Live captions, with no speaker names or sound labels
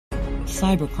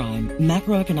cybercrime,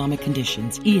 macroeconomic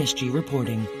conditions, ESG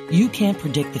reporting. You can't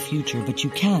predict the future, but you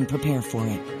can prepare for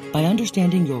it. By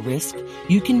understanding your risk,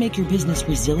 you can make your business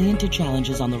resilient to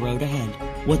challenges on the road ahead.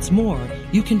 What's more,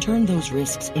 you can turn those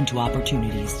risks into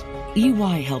opportunities.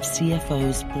 EY helps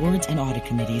CFOs, boards, and audit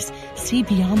committees see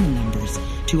beyond the numbers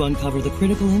to uncover the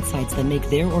critical insights that make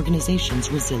their organizations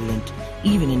resilient,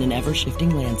 even in an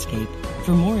ever-shifting landscape.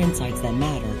 For more insights that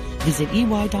matter, visit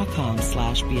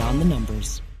ey.com/beyond the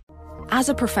numbers. As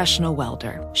a professional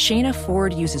welder, Shayna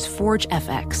Ford uses Forge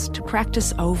FX to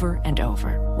practice over and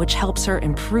over, which helps her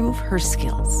improve her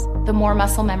skills. The more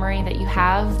muscle memory that you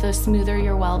have, the smoother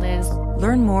your weld is.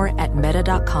 Learn more at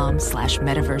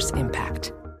meta.com/metaverse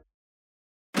impact.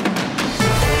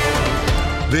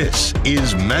 This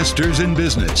is Masters in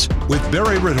Business with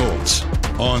Barry Ritholtz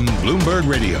on Bloomberg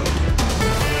Radio.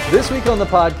 This week on the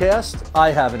podcast,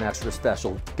 I have an extra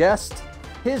special guest.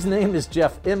 His name is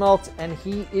Jeff Immelt, and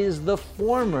he is the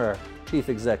former Chief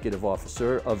Executive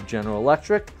Officer of General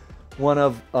Electric, one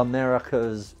of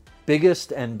America's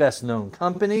biggest and best-known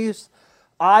companies.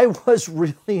 I was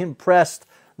really impressed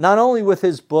not only with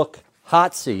his book,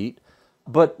 Hot Seat,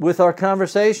 but with our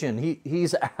conversation.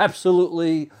 He's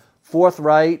absolutely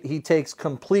forthright. He takes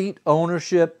complete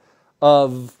ownership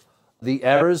of the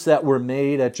errors that were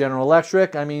made at General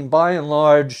Electric. I mean, by and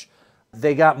large,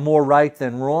 they got more right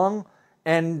than wrong.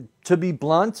 And to be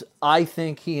blunt, I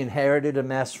think he inherited a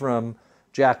mess from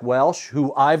Jack Welch,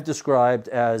 who I've described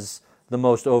as the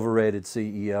most overrated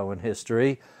CEO in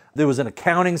history. There was an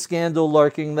accounting scandal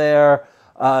lurking there.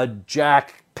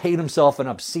 Jack paid himself an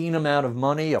obscene amount of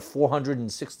money, a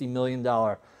 $460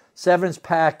 million severance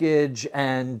package,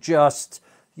 and just,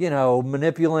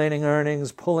 manipulating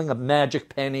earnings, pulling a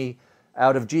magic penny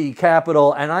out of GE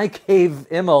Capital. And I gave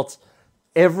Immelt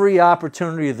every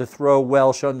opportunity to throw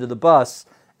Welch under the bus,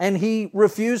 and he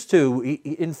refused to.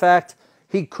 In fact,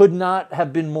 he could not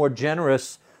have been more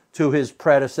generous to his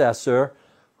predecessor,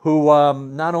 who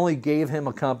not only gave him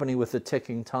a company with a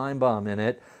ticking time bomb in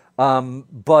it,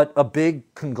 but a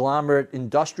big conglomerate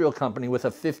industrial company with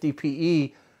a 50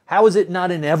 PE. How is it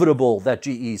not inevitable that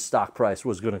GE's stock price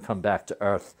was going to come back to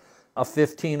earth? A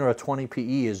 15 or a 20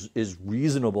 PE is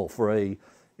reasonable for a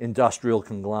industrial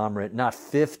conglomerate, not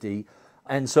 50.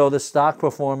 And so the stock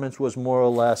performance was more or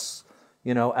less,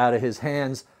 out of his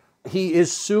hands. He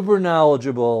is super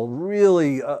knowledgeable,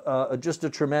 really just a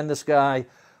tremendous guy.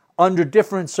 Under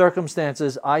different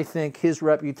circumstances, I think his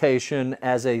reputation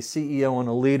as a CEO and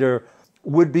a leader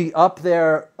would be up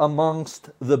there amongst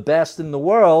the best in the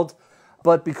world.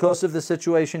 But because of the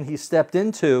situation he stepped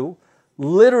into,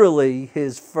 literally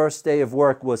his first day of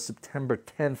work was September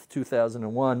 10th,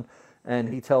 2001, and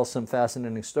he tells some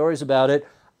fascinating stories about it.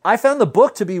 I found the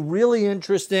book to be really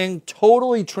interesting,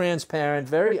 totally transparent,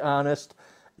 very honest,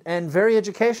 and very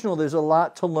educational. There's a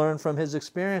lot to learn from his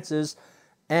experiences,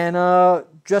 and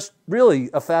just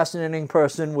really a fascinating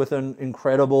person with an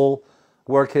incredible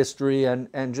work history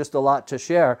and just a lot to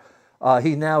share.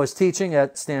 He now is teaching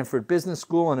at Stanford Business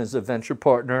School and is a venture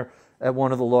partner at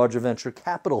one of the larger venture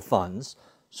capital funds.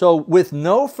 So with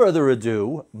no further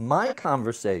ado, my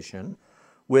conversation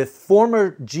with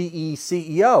former GE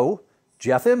CEO,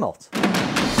 Jeff Immelt.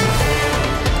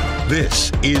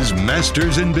 This is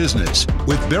Masters in Business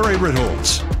with Barry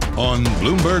Ritholtz on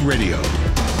Bloomberg Radio.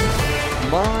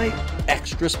 My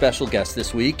extra special guest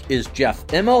this week is Jeff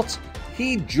Immelt.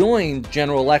 He joined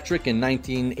General Electric in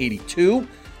 1982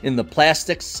 in the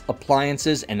Plastics,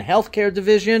 Appliances, and Healthcare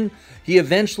division. He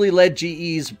eventually led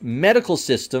GE's Medical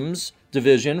Systems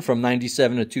division from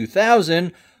 97 to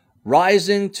 2000,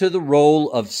 rising to the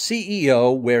role of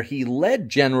CEO, where he led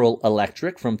General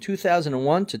Electric from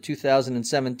 2001 to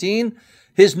 2017.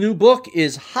 His new book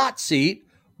is Hot Seat,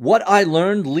 What I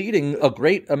Learned Leading a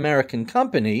Great American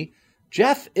Company.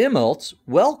 Jeff Immelt,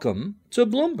 welcome to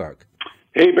Bloomberg.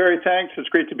 Hey, Barry, thanks. It's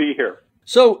great to be here.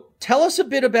 So tell us a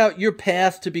bit about your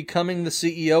path to becoming the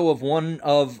CEO of one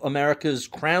of America's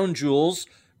crown jewels.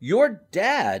 Your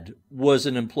dad was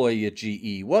an employee at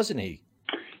GE, wasn't he?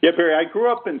 Yeah, Barry, I grew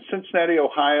up in Cincinnati,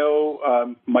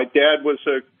 Ohio. My dad was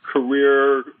a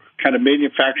career kind of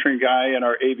manufacturing guy in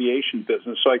our aviation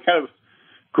business. So I kind of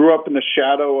grew up in the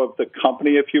shadow of the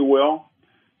company, if you will.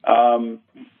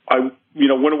 I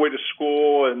went away to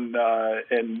school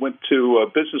and went to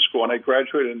business school, and I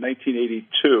graduated in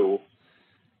 1982.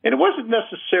 And it wasn't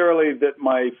necessarily that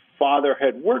my father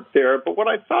had worked there, but what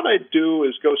I thought I'd do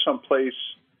is go someplace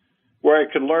where I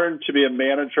could learn to be a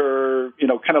manager,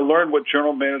 kind of learn what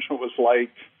general management was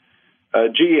like.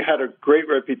 GE had a great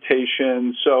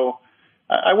reputation. So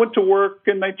I went to work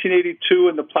in 1982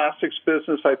 in the plastics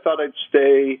business. I thought I'd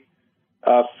stay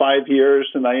 5 years,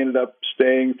 and I ended up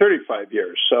staying 35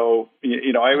 years. So,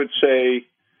 I would say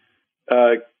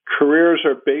careers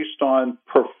are based on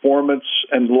performance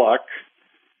and luck,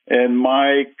 and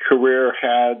my career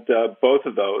had both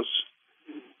of those.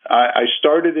 I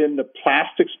started in the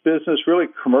plastics business, really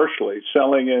commercially,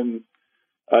 selling in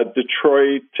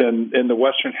Detroit and in the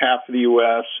western half of the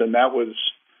U.S., and that was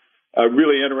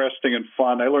really interesting and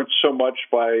fun. I learned so much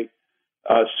by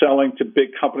selling to big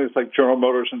companies like General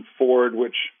Motors and Ford,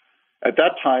 which at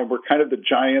that time were kind of the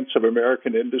giants of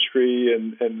American industry,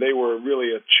 and they were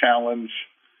really a challenge.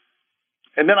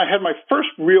 And then I had my first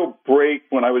real break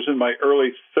when I was in my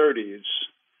early 30s.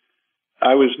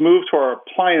 I was moved to our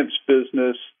appliance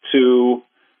business to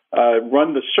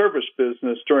run the service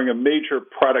business during a major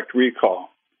product recall.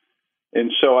 And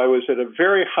so I was at a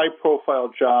very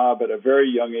high-profile job at a very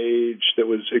young age that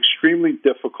was extremely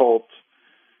difficult.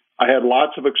 I had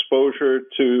lots of exposure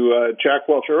to Jack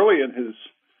Welch early in his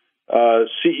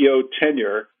CEO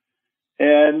tenure.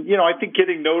 And, I think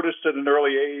getting noticed at an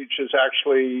early age is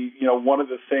actually, one of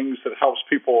the things that helps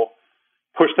people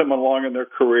push them along in their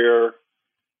career.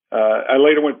 I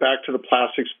later went back to the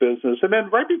plastics business. And then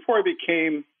right before I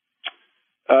became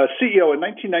CEO in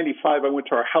 1995, I went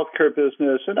to our healthcare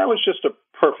business, and that was just a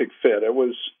perfect fit. It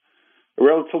was a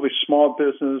relatively small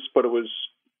business, but it was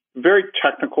very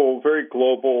technical, very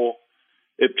global.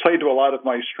 It played to a lot of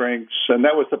my strengths, and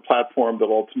that was the platform that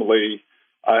ultimately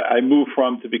I moved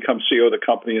from to become CEO of the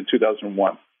company in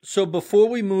 2001. So before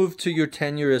we move to your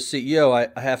tenure as CEO,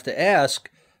 I have to ask,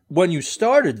 when you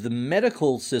started, the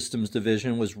medical systems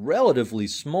division was relatively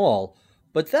small,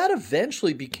 but that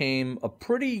eventually became a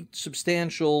pretty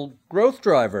substantial growth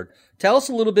driver. Tell us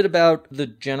a little bit about the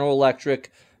General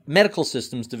Electric medical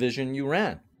systems division you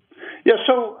ran. Yeah,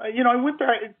 so, I went there.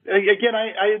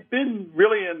 I had been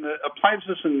really in the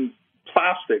appliances and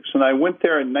plastics, and I went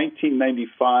there in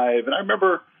 1995. And I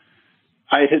remember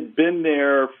I had been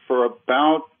there for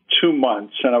about 2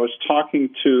 months, and I was talking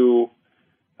to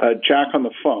Jack on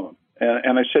the phone.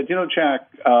 And I said,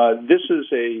 Jack, this is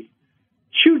a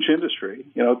huge industry,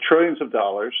 trillions of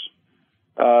dollars.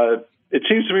 It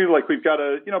seems to me like we've got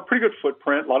a, pretty good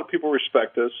footprint. A lot of people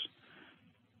respect us.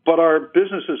 But our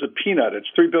business is a peanut. It's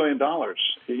 $3 billion.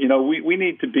 We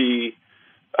need to be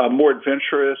more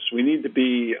adventurous. We need to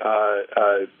be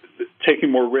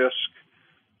taking more risk.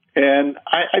 And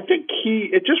I think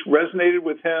it just resonated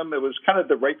with him. It was kind of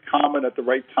the right comment at the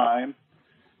right time.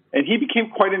 And he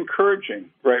became quite encouraging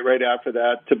right after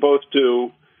that to both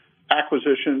do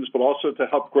acquisitions, but also to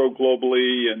help grow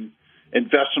globally and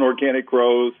invest in organic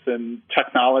growth and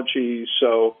technology.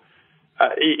 So,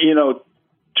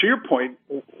 to your point,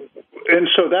 and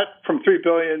so that from $3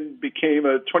 billion became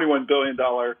a $21 billion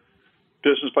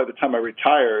business by the time I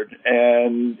retired.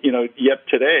 And, yet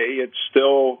today it's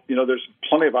still, there's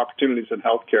plenty of opportunities in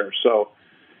healthcare. So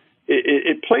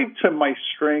it played to my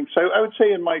strengths. I would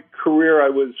say in my career, I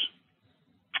was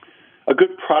a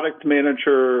good product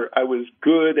manager. I was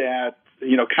good at,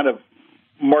 kind of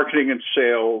marketing and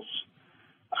sales.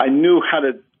 I knew how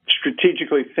to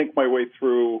strategically think my way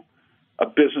through a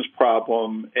business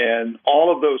problem, and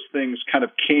all of those things kind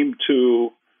of came to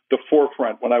the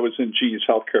forefront when I was in GE's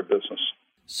healthcare business.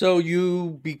 So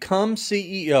you become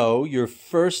CEO. Your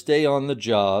first day on the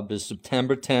job is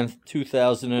September 10th,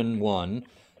 2001.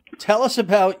 Tell us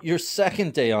about your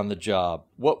second day on the job.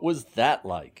 What was that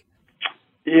like?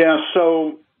 Yeah,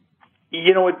 so,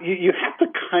 you have to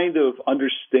kind of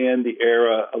understand the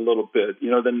era a little bit. The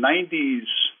 90s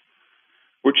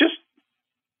were just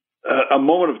a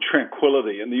moment of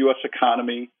tranquility in the U.S.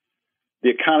 economy. The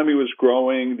economy was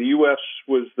growing. The U.S.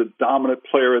 was the dominant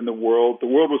player in the world. The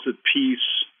world was at peace.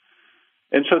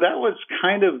 And so that was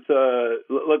kind of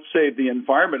let's say, the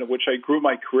environment in which I grew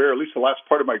my career, at least the last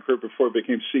part of my career before I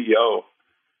became CEO.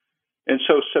 And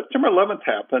so September 11th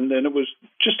happened, and it was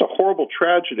just a horrible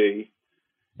tragedy.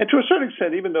 And to a certain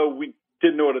extent, even though we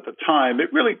didn't know it at the time,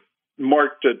 it really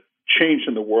marked a change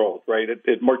in the world, right?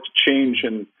 It marked a change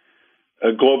in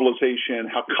globalization,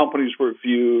 how companies were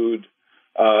viewed,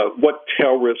 what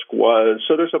tail risk was.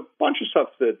 So there's a bunch of stuff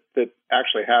that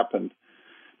actually happened.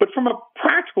 But from a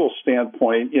practical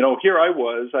standpoint, here I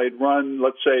was. I'd run,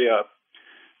 let's say, a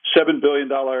 $7 billion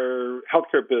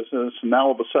healthcare business, and now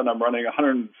all of a sudden I'm running a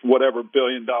 $100 whatever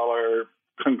billion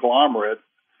conglomerate.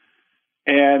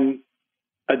 And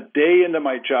a day into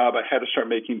my job, I had to start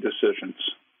making decisions.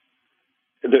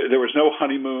 There was no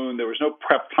honeymoon. There was no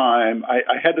prep time.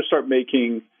 I had to start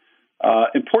making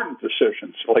important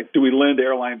decisions, like, do we lend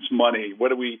airlines money?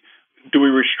 Do we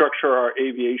restructure our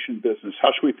aviation business?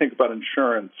 How should we think about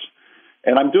insurance?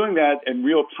 And I'm doing that in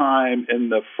real time in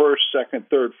the first, second,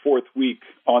 third, fourth week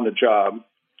on the job.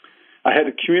 I had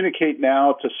to communicate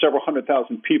now to several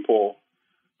 100,000 people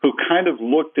who kind of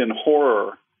looked in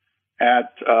horror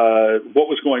at what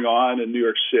was going on in New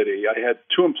York City. I had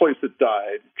 2 employees that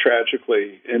died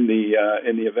tragically in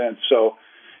the event. So,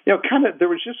 there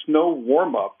was just no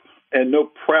warm up and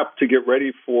no prep to get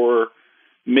ready for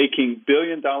making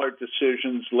billion-dollar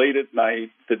decisions late at night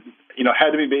that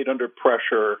had to be made under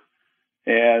pressure.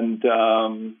 And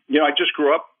I just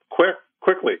grew up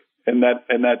quickly in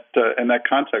that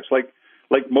context, like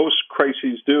most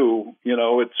crises do.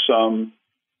 It's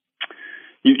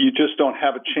you just don't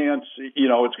have a chance.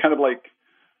 It's kind of like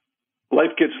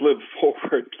life gets lived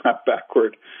forward, not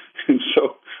backward. And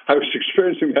so I was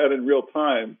experiencing that in real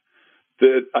time.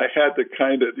 That I had to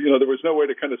kind of, there was no way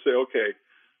to kind of say, okay,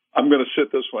 I'm going to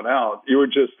sit this one out. You were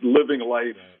just living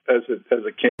life as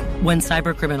it came. When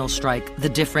cybercriminals strike, the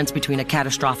difference between a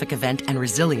catastrophic event and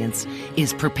resilience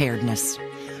is preparedness.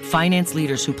 Finance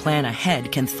leaders who plan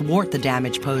ahead can thwart the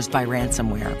damage posed by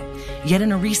ransomware. Yet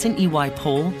in a recent EY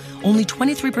poll, only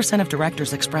 23% of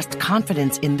directors expressed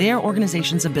confidence in their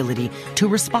organization's ability to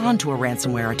respond to a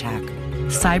ransomware attack.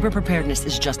 Cyber preparedness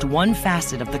is just one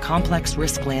facet of the complex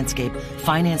risk landscape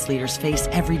finance leaders face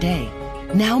every day.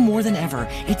 Now more than ever,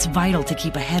 it's vital to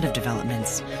keep ahead of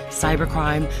developments.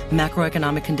 Cybercrime,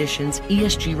 macroeconomic conditions,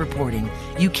 ESG reporting.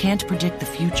 You can't predict the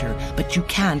future, but you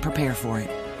can prepare for it.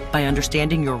 By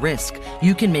understanding your risk,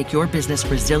 you can make your business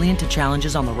resilient to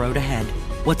challenges on the road ahead.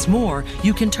 What's more,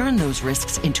 you can turn those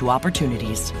risks into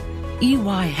opportunities.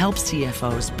 EY helps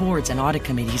CFOs, boards, and audit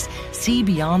committees see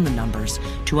beyond the numbers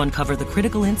to uncover the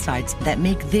critical insights that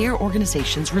make their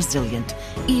organizations resilient,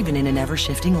 even in an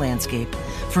ever-shifting landscape.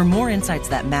 For more insights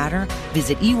that matter,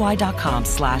 visit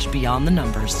ey.com/beyond the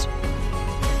numbers.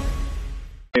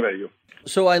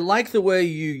 So I like the way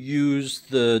you use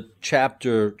the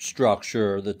chapter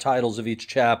structure, the titles of each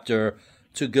chapter,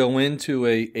 to go into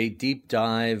a deep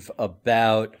dive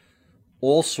about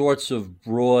all sorts of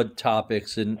broad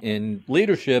topics in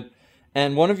leadership.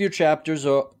 And one of your chapters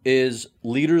is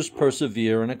Leaders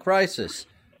Persevere in a Crisis.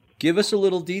 Give us a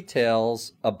little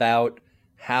details about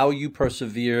how you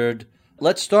persevered.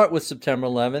 Let's start with September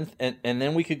 11th, and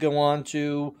then we could go on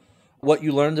to what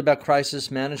you learned about crisis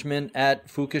management at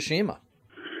Fukushima.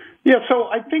 Yeah, so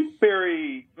I think,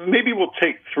 Barry, maybe we'll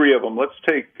take 3 of them. Let's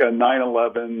take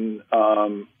 9/11,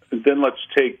 then let's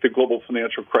take the global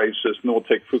financial crisis, and then we'll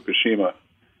take Fukushima.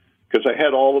 Because I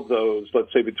had all of those,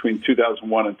 let's say, between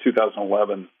 2001 and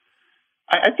 2011.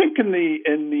 I think in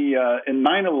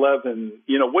 9/11,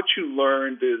 what you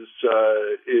learned is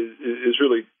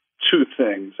really 2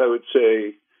 things. I would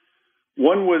say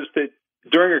one was that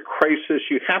during a crisis,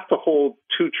 you have to hold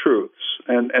 2 truths,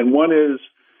 and one is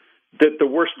that the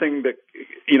worst thing that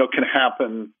can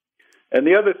happen, and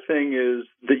the other thing is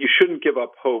that you shouldn't give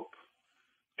up hope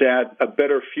that a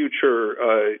better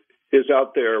future is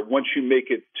out there once you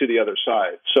make it to the other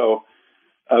side. So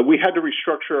we had to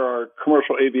restructure our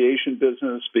commercial aviation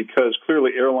business because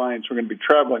clearly airlines were going to be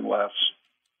traveling less.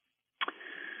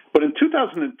 But in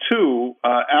 2002,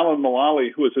 Alan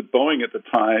Mulally, who was at Boeing at the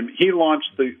time, he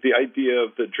launched the idea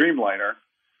of the Dreamliner,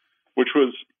 which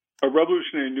was a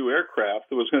revolutionary new aircraft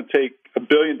that was going to take $1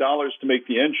 billion to make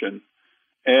the engine.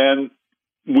 And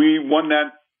we won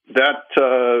that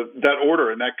order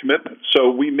and that commitment.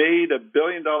 So we made $1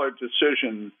 billion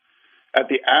decision at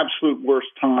the absolute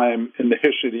worst time in the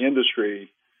history of the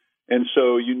industry. And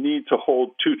so you need to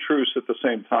hold 2 truths at the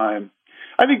same time.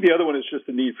 I think the other one is just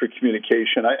the need for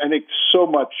communication. I think so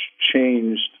much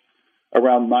changed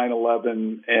around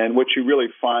 9/11, and what you really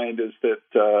find is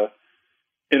that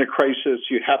in a crisis,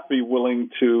 you have to be willing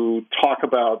to talk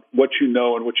about what you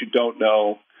know and what you don't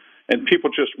know, and people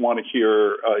just want to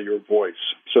hear your voice.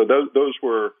 So those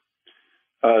were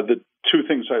the 2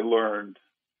 things I learned.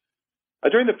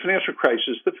 During the financial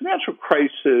crisis,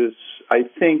 I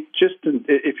think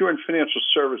if you're in financial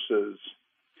services,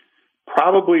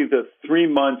 probably the 3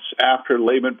 months after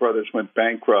Lehman Brothers went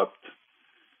bankrupt,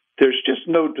 there's just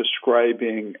no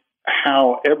describing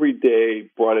how every day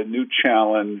brought a new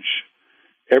challenge.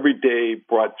 Every day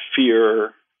brought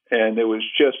fear, and it was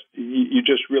you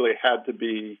just really had to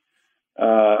be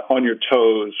on your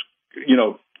toes,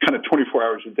 kind of 24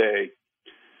 hours a day.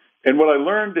 And what I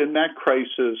learned in that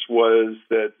crisis was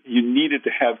that you needed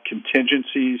to have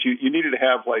contingencies. You needed to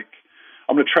have,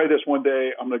 I'm going to try this one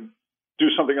day, I'm going to do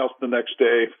something else the next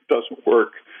day if it doesn't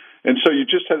work. And so you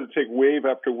just had to take wave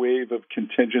after wave of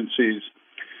contingencies.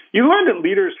 You learn that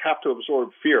leaders have to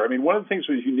absorb fear. I mean, one of the things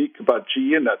that was unique about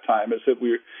GE in that time is that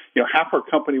half our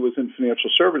company was in financial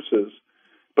services,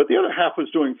 but the other half was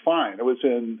doing fine. It was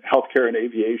in healthcare and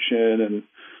aviation and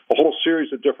a whole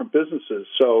series of different businesses.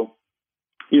 So,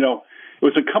 it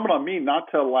was incumbent on me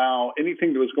not to allow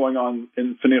anything that was going on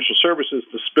in financial services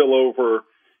to spill over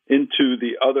into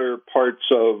the other parts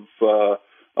of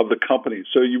the company.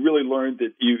 So you really learned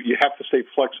that you have to stay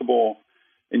flexible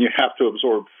and you have to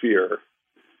absorb fear.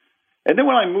 And then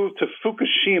when I moved to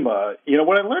Fukushima,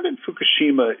 what I learned in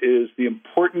Fukushima is the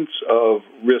importance of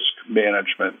risk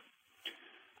management.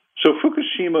 So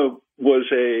Fukushima was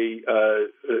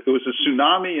it was a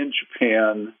tsunami in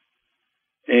Japan,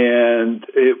 and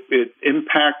it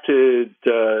impacted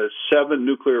 7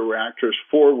 nuclear reactors,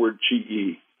 4 were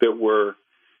GE, that were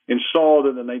installed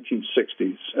in the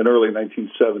 1960s and early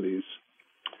 1970s.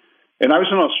 And I was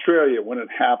in Australia when it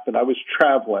happened. I was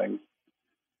traveling,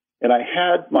 and I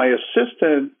had my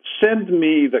assistant send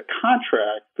me the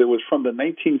contract that was from the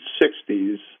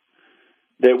 1960s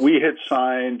that we had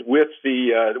signed with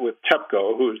with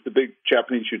TEPCO, who is the big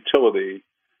Japanese utility,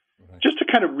 just to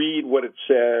kind of read what it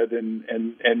said and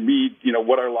read,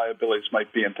 what our liabilities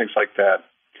might be and things like that.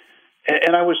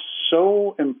 And I was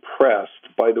so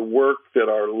impressed by the work that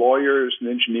our lawyers and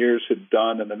engineers had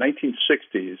done in the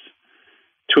 1960s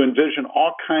to envision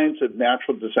all kinds of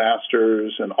natural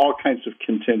disasters and all kinds of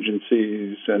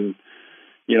contingencies. And,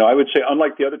 I would say,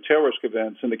 unlike the other tail risk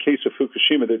events, in the case of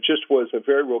Fukushima, there just was a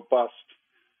very robust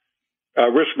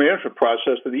risk management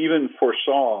process that even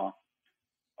foresaw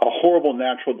a horrible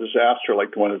natural disaster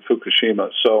like the one at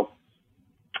Fukushima. So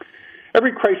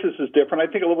every crisis is different.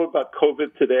 I think a little bit about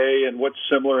COVID today and what's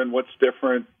similar and what's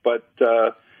different. But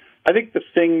I think the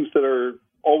things that are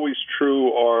always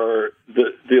true are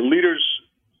the leader's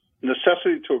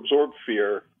necessity to absorb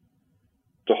fear,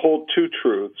 to hold two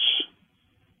truths,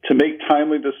 to make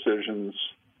timely decisions,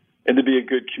 and to be a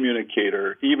good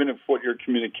communicator, even if what you're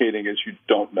communicating is you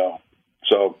don't know.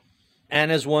 So,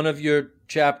 and as one of your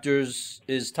chapters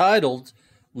is titled,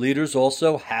 leaders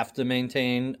also have to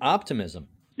maintain optimism.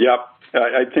 Yep.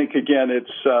 I think, again,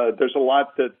 it's there's a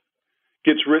lot that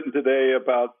gets written today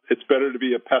about it's better to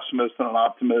be a pessimist than an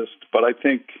optimist. But I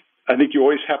think you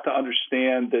always have to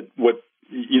understand that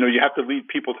you have to lead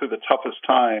people through the toughest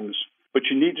times, but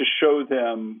you need to show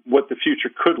them what the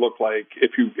future could look like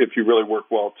if you really work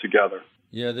well together.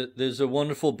 Yeah, there's a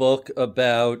wonderful book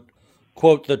about,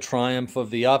 quote, the triumph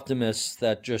of the optimists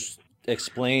that just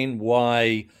explain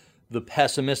why the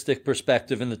pessimistic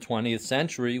perspective in the 20th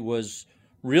century was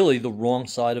really the wrong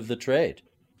side of the trade.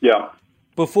 Yeah.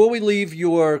 Before we leave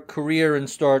your career and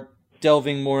start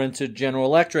delving more into General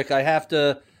Electric, I have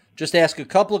to just ask a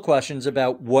couple of questions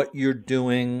about what you're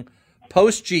doing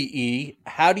post-GE.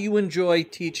 How do you enjoy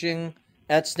teaching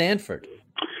at Stanford?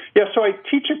 Yeah, so I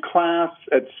teach a class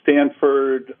at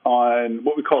Stanford on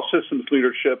what we call systems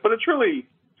leadership, but it's really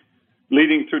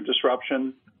leading through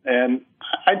disruption. And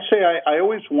I'd say I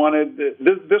always wanted,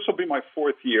 this will be my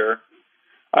 4th year,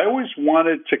 I always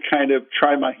wanted to kind of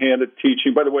try my hand at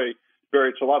teaching. By the way,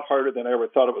 Barry, it's a lot harder than I ever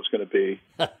thought it was going to be.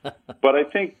 But I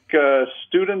think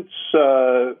students,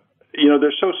 they're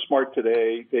so smart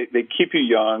today. They keep you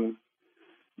young.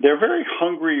 They're very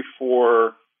hungry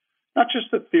for not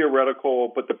just the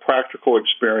theoretical, but the practical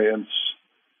experience.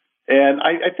 And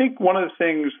I think one of the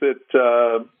things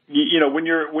that, when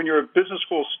you're a business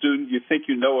school student, you think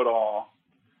you know it all.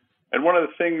 And one of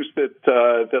the things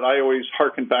that I always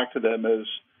hearken back to them is,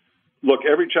 look,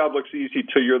 every job looks easy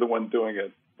till you're the one doing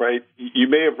it, right? You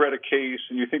may have read a case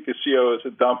and you think the CEO is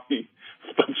a dummy,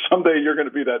 but someday you're going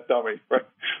to be that dummy, right?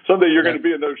 Someday you're going to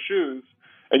be in those shoes,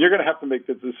 and you're going to have to make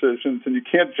the decisions, and you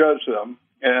can't judge them.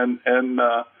 And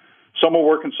some will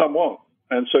work and some won't.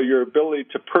 And so your ability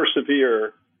to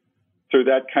persevere through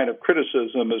that kind of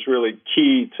criticism is really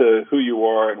key to who you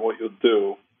are and what you'll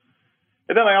do.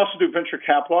 And then I also do venture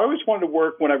capital. I always wanted to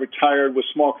work when I retired with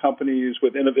small companies,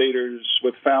 with innovators,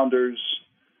 with founders,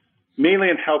 mainly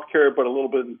in healthcare, but a little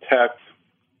bit in tech.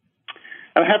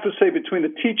 And I have to say, between the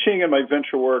teaching and my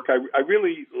venture work, I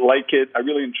really like it. I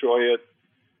really enjoy it.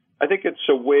 I think it's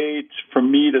a way for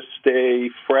me to stay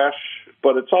fresh,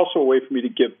 but it's also a way for me to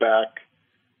give back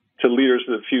to leaders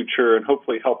of the future and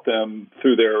hopefully help them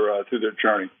through their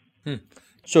journey.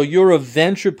 So you're a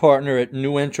venture partner at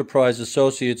New Enterprise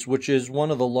Associates, which is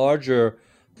one of the larger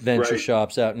venture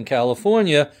shops out in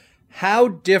California. How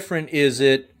different is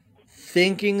it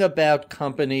thinking about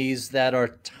companies that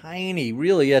are tiny,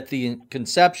 really at the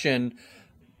conception,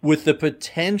 with the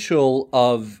potential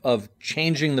of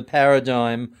changing the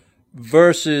paradigm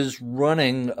versus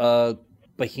running a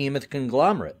behemoth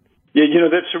conglomerate? Yeah,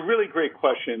 that's a really great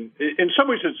question. In some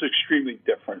ways, it's extremely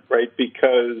different, right?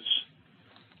 Because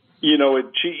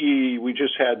at GE, we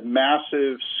just had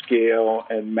massive scale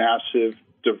and massive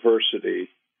diversity.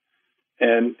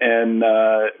 And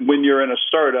when you're in a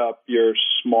startup, you're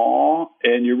small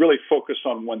and you really focus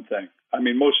on one thing. I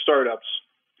mean, most startups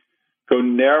go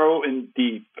narrow and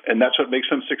deep, and that's what makes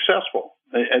them successful.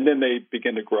 And then they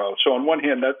begin to grow. So on one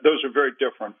hand, those are very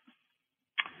different.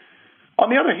 On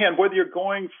the other hand, whether you're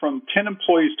going from 10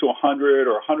 employees to 100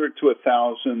 or 100 to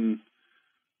 1,000,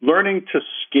 learning to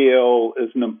scale is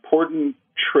an important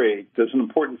trait, is an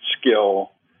important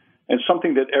skill, and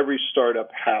something that every startup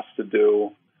has to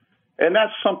do. And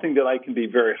that's something that I can be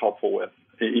very helpful with.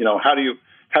 You know, how do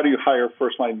you hire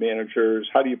first-line managers?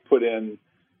 How do you put in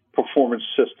performance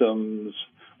systems?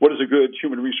 What does a good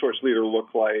human resource leader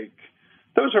look like?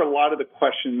 Those are a lot of the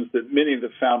questions that many of the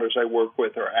founders I work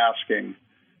with are asking,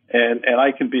 and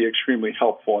I can be extremely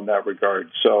helpful in that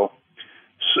regard. So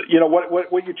you know,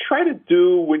 what you try to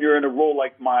do when you're in a role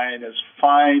like mine is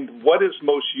find what is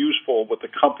most useful with the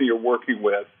company you're working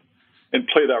with and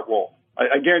play that role.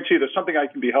 I guarantee you there's something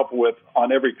I can be helpful with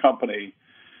on every company,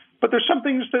 but there's some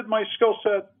things that my skill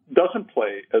set doesn't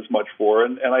play as much for,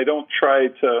 and I don't try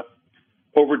to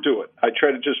overdo it. I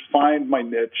try to just find my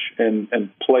niche and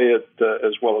play it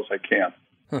as well as I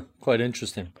can. Quite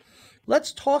interesting.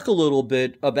 Let's talk a little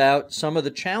bit about some of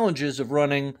the challenges of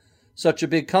running such a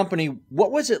big company.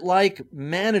 What was it like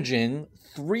managing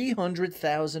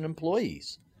 300,000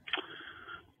 employees?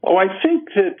 Oh, I think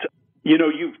that, you know,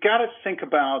 you've got to think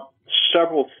about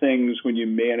several things when you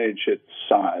manage its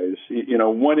size. You know,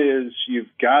 one is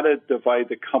you've got to divide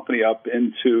the company up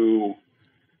into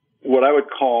what I would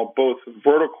call both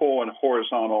vertical and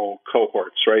horizontal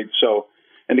cohorts, right? So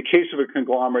in the case of a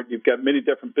conglomerate, you've got many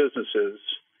different businesses.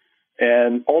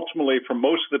 And ultimately, for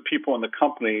most of the people in the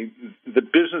company, the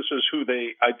business is who they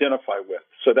identify with.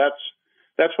 So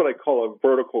that's what I call a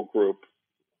vertical group.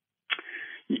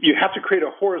 You have to create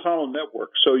a horizontal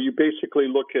network. So you basically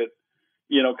look at,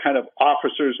 you know, kind of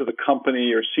officers of the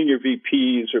company or senior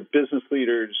VPs or business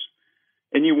leaders,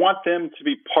 and you want them to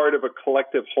be part of a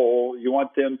collective whole. You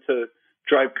want them to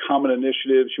drive common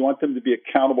initiatives. You want them to be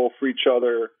accountable for each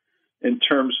other in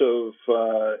terms of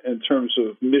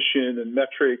mission and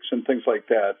metrics and things like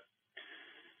that.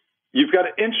 You've got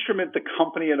to instrument the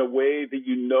company in a way that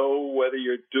you know whether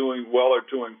you're doing well or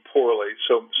doing poorly.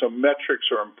 So metrics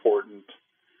are important.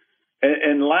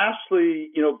 And lastly,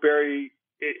 you know, Barry,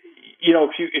 you know,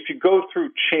 if you go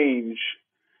through change,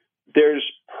 there's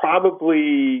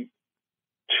probably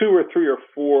 2 or 3 or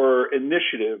 4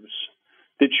 initiatives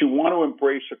that you want to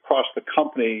embrace across the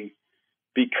company,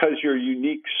 because your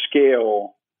unique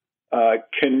scale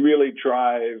can really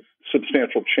drive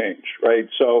substantial change, right?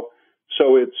 So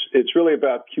it's really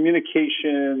about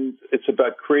communication. It's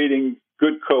about creating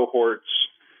good cohorts.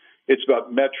 It's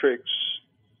about metrics,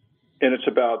 and it's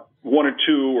about 1 or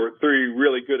 2 or 3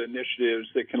 really good initiatives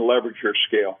that can leverage your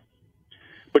scale.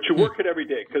 But you work it every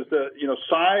day, because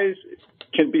size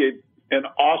can be an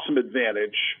awesome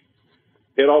advantage.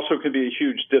 It also can be a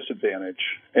huge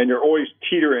disadvantage, and you're always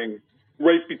teetering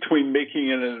right between making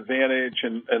it an advantage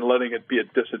and letting it be a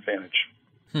disadvantage.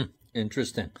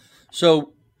 Interesting.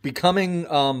 So becoming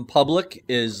public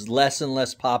is less and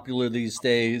less popular these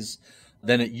days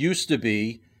than it used to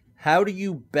be. How do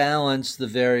you balance the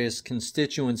various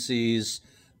constituencies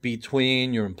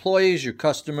between your employees, your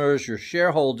customers, your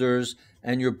shareholders,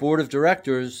 and your board of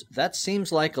directors? That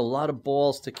seems like a lot of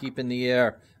balls to keep in the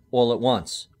air all at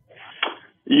once.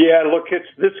 Yeah, look,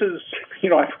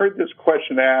 I've heard this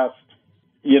question asked,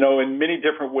 in many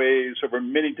different ways over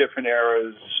many different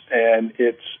eras, and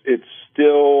it's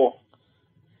still,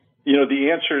 the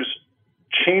answers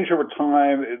change over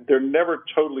time. They're never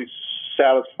totally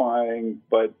satisfying,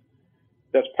 but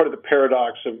that's part of the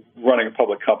paradox of running a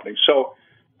public company. So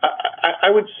I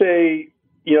would say,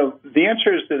 the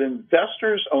answer is that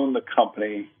investors own the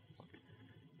company,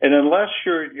 and unless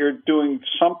you're doing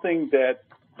something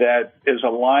that is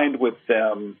aligned with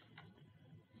them,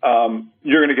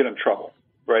 you're going to get in trouble,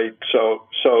 right?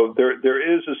 So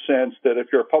there is a sense that if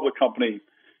you're a public company,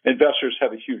 investors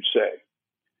have a huge say.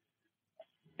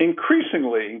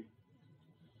 Increasingly,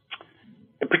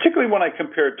 and particularly when I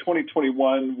compare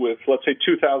 2021 with, let's say,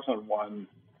 2001,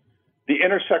 the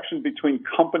intersection between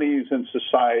companies and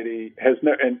society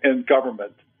and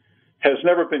government has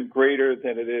never been greater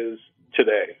than it is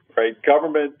today, right?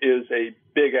 Government is a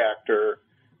big actor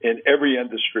in every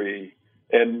industry,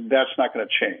 and that's not going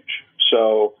to change.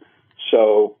 So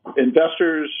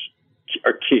investors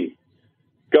are key.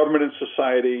 Government and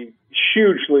society,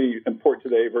 hugely important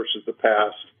today versus the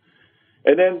past.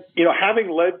 And then,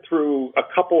 having led through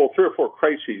 3 or 4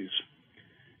 crises,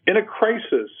 in a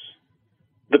crisis,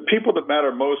 the people that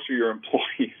matter most are your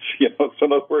employees. So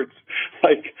in other words,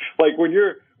 like when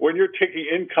you're taking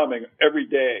incoming every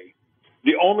day,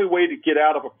 the only way to get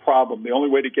out of a problem, the only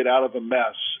way to get out of a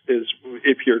mess is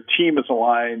if your team is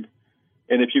aligned,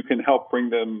 and if you can help bring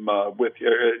them with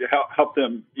you, help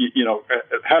them,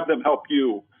 have them help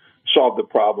you solve the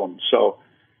problem. So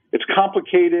it's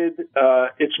complicated.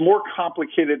 It's more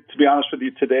complicated, to be honest with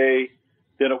you, today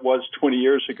than it was 20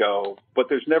 years ago. But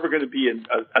there's never going to be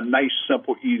a nice,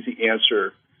 simple, easy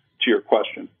answer to your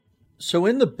question. So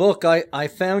in the book, I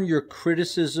found your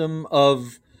criticism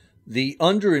of the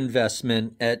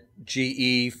underinvestment at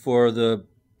GE for the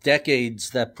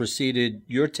decades that preceded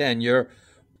your tenure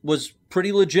was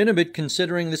pretty legitimate,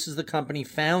 considering this is the company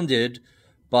founded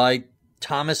by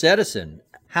Thomas Edison.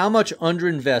 How much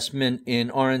underinvestment in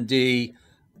R&D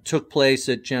took place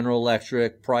at General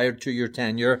Electric prior to your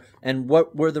tenure, and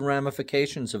what were the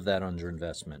ramifications of that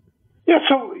underinvestment? Yeah,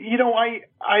 so,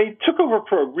 I took over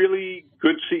for a really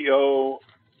good CEO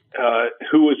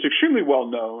who was extremely well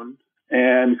known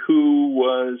and who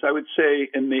was, I would say,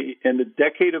 in the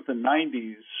decade of the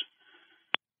 90s,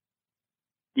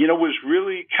 was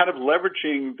really kind of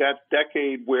leveraging that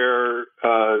decade where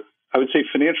I would say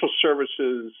financial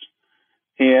services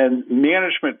and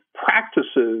management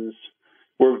practices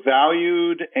were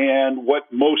valued, and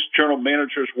what most general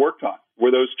managers worked on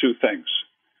were those two things.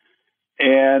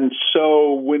 And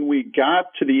so when we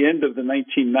got to the end of the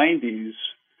 1990s,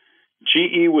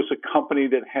 GE was a company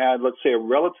that had, let's say, a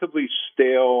relatively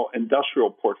stale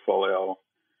industrial portfolio,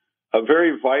 a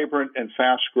very vibrant and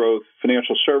fast growth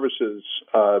financial services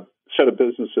set of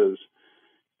businesses,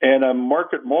 and a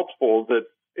market multiple that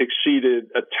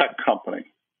exceeded a tech company.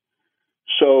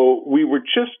 So we were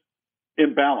just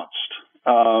imbalanced.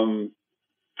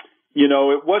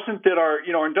 It wasn't that our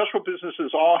industrial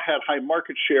businesses all had high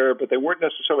market share, but they weren't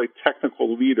necessarily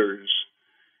technical leaders.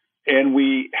 And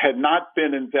we had not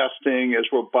been investing as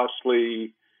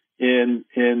robustly in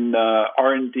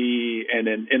R&D and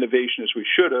in innovation as we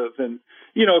should have. And,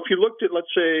 if you looked at,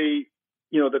 let's say,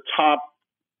 the top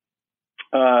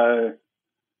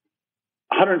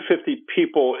 150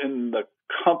 people in the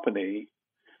company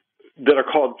that are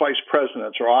called vice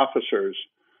presidents or officers,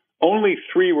 only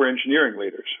 3 were engineering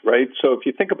leaders, right? So if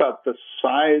you think about the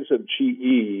size of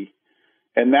GE,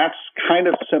 and that's kind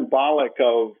of symbolic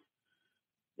of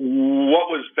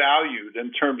what was valued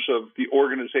in terms of the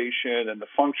organization and the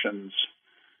functions,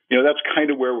 that's kind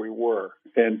of where we were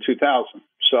in 2000.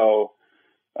 So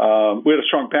we had a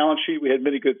strong balance sheet. We had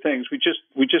many good things. We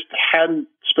just hadn't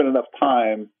spent enough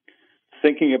time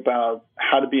thinking about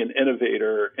how to be an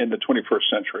innovator in the 21st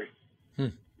century.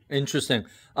 Interesting.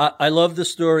 I love the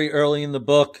story early in the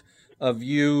book of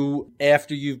you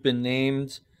after you've been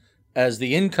named as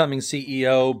the incoming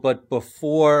CEO, but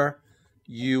before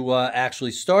you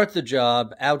actually start the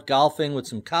job, out golfing with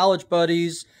some college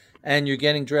buddies, and you're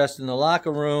getting dressed in the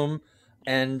locker room,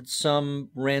 and some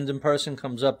random person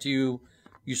comes up to you,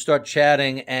 you start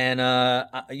chatting, and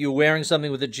you're wearing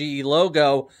something with a GE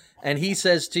logo, and he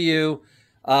says to you,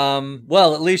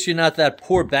 well, at least you're not that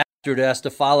poor bastard who has to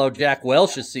follow Jack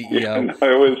Welch as CEO. Yeah,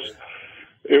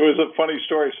 it was a funny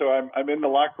story. So I'm in the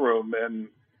locker room, and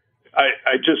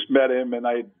I just met him, and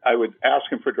I would ask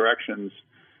him for directions.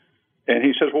 And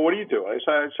he says, well, what do you do? I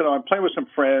said, I'm playing with some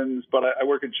friends, but I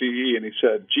work at GE. And he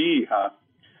said, GE, huh?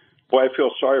 Boy, I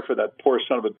feel sorry for that poor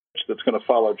son of a bitch that's going to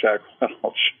follow Jack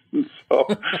Welch. So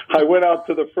I went out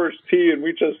to the first tee, and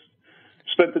we just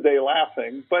spent the day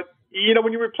laughing. But,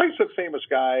 when you replace a famous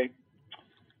guy,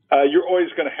 you're always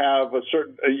going to have a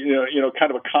certain,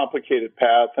 kind of a complicated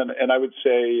path. And I would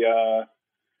say,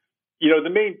 the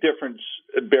main difference,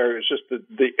 Barry, is just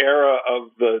the era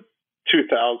of the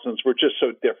 2000s were just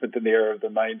so different than the era of the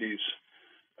 90s.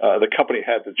 The company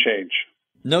had to change.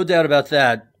 No doubt about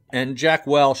that. And Jack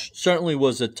Welch certainly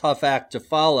was a tough act to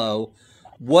follow.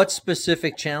 What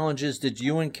specific challenges did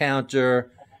you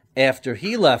encounter after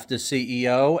he left as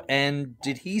CEO, and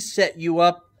did he set you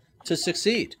up to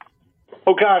succeed?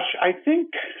 Oh gosh, I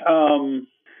think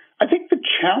the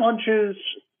challenges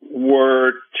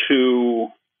were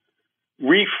to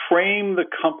reframe the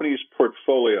company's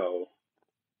portfolio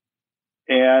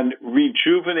and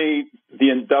rejuvenate the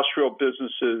industrial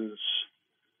businesses,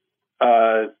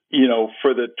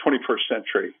 for the 21st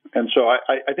century. And so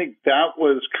I think that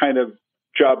was kind of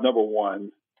job number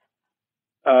one.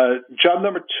 Job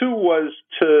number two was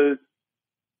to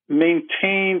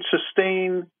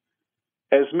sustain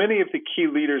as many of the key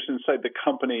leaders inside the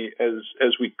company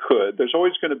as we could. There's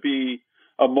always going to be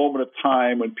a moment of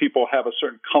time when people have a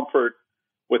certain comfort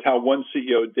with how one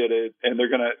CEO did it, and they're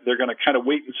gonna kind of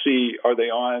wait and see, are they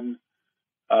on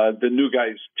the new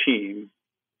guy's team?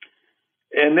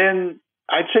 And then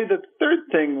I'd say the third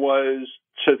thing was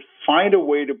to find a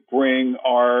way to bring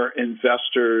our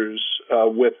investors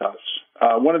with us.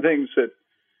 One of the things that,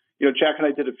 Jack and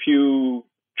I did a few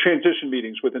transition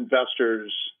meetings with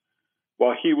investors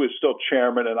while he was still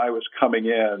chairman and I was coming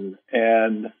in.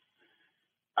 And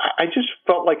I just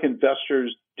felt like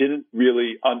investors didn't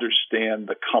really understand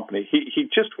the company. He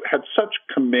just had such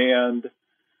command,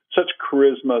 such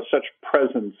charisma, such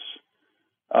presence.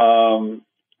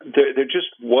 There just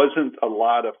wasn't a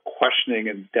lot of questioning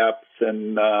and depth.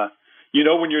 And,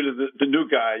 when you're the new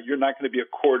guy, you're not going to be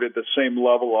accorded the same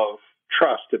level of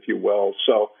trust, if you will.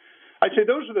 So I'd say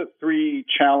those are the three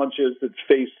challenges that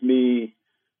faced me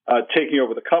taking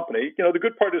over the company. The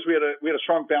good part is we had a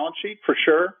strong balance sheet for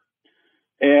sure.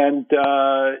 And,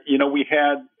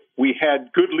 we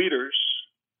had good leaders,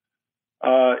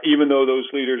 even though those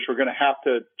leaders were going to have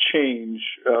to change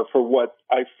for what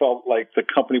I felt like the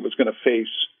company was going to face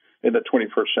in the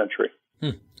 21st century.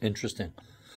 Interesting.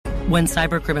 When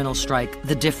cybercriminals strike,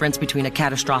 the difference between a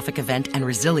catastrophic event and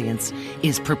resilience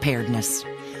is preparedness.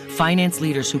 Finance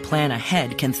leaders who plan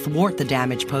ahead can thwart the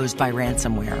damage posed by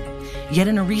ransomware. Yet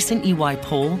in a recent EY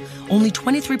poll, only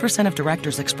 23% of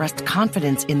directors expressed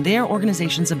confidence in their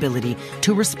organization's ability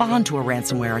to respond to a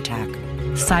ransomware attack.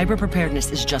 Cyber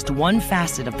preparedness is just one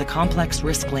facet of the complex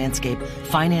risk landscape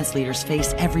finance leaders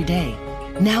face every day.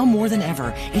 Now more than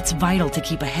ever, it's vital to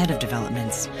keep ahead of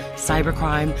developments.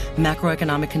 Cybercrime,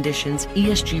 macroeconomic conditions,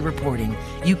 ESG reporting.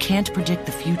 You can't predict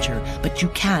the future, but you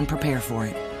can prepare for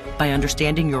it. By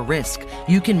understanding your risk,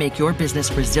 you can make your business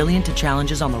resilient to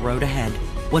challenges on the road ahead.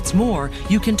 What's more,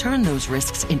 you can turn those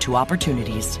risks into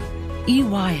opportunities.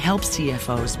 EY helps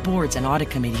CFOs, boards, and audit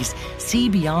committees see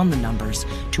beyond the numbers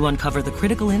to uncover the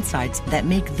critical insights that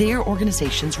make their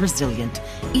organizations resilient,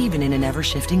 even in an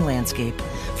ever-shifting landscape.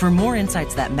 For more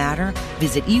insights that matter,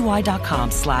 visit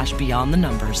ey.com/beyond the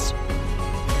numbers.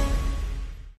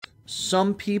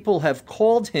 Some people have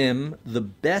called him the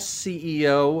best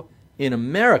CEO in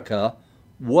America.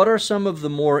 What are some of the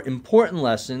more important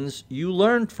lessons you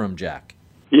learned from Jack?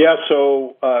 Yeah,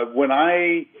 so when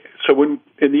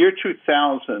in the year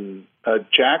 2000,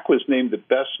 Jack was named the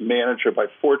best manager by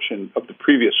Fortune of the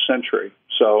previous century.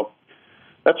 So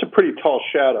that's a pretty tall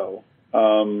shadow.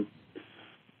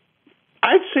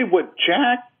 I'd say what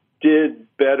Jack did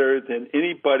better than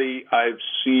anybody I've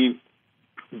seen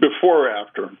before or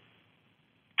after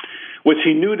was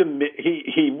he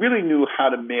really knew how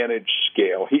to manage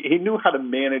scale. He knew how to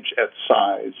manage at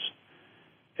size,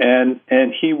 and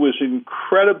he was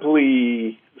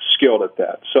incredibly skilled at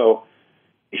that. So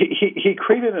he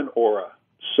created an aura.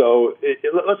 So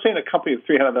let's say in a company of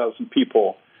 300,000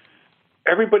 people,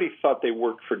 everybody thought they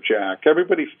worked for Jack.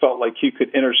 Everybody felt like he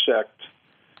could intersect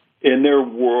in their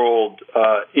world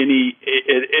at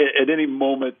any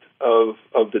moment of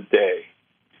the day.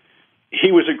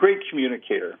 He was a great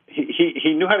communicator.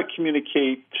 He knew how to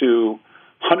communicate to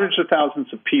hundreds of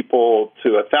thousands of people,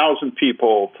 to 1,000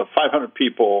 people, to 500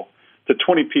 people, to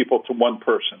 20 people, to one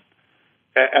person.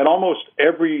 At almost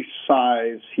every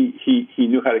size, he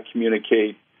knew how to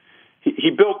communicate. He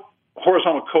built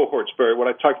horizontal cohorts, Barry, what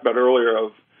I talked about earlier.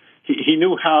 He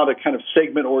knew how to kind of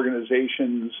segment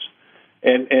organizations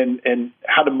and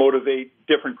how to motivate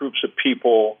different groups of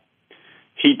people.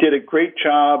 He did a great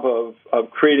job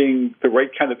of creating the right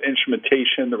kind of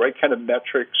instrumentation, the right kind of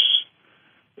metrics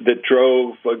that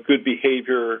drove good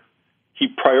behavior. He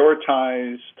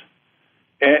prioritized.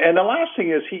 And the last thing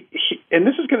is, he and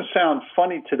this is going to sound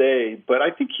funny today, but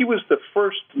I think he was the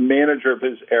first manager of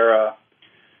his era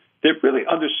that really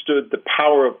understood the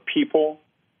power of people.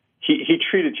 He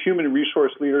treated human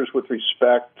resource leaders with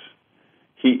respect.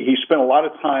 He spent a lot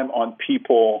of time on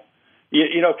people.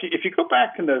 If you go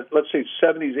back in the, let's say,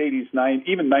 70s, 80s, 90s,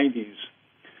 even 90s,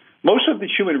 most of the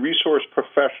human resource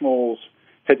professionals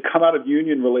had come out of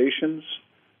union relations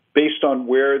based on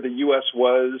where the U.S.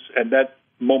 was at that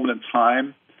moment in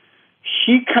time.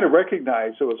 He kind of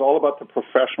recognized it was all about the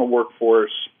professional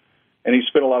workforce, and he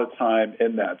spent a lot of time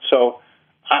in that. So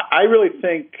I really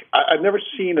think I've never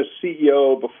seen a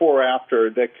CEO before or after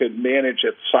that could manage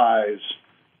at size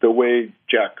the way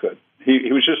Jack could.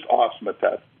 He was just awesome at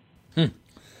that.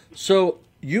 So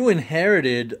you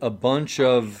inherited a bunch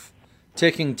of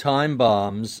ticking time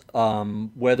bombs,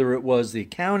 whether it was the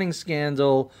accounting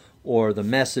scandal or the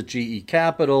mess at GE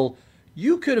Capital.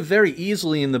 You could have very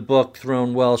easily in the book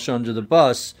thrown Welsh under the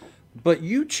bus, but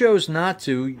you chose not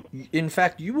to. In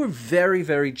fact, you were very,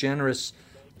 very generous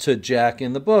to Jack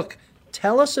in the book.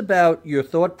 Tell us about your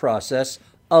thought process.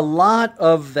 A lot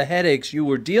of the headaches you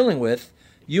were dealing with,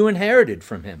 you inherited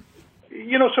from him.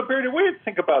 So Barry, the way to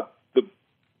think about the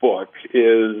book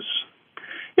is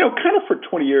kind of for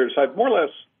 20 years, I've more or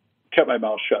less kept my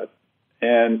mouth shut.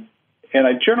 And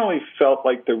I generally felt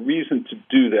like the reason to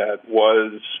do that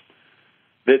was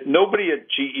that nobody at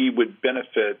GE would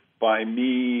benefit by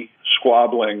me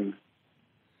squabbling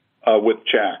with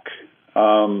Jack.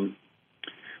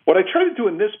 What I tried to do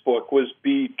in this book was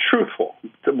be truthful,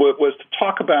 was to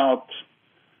talk about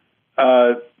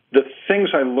the things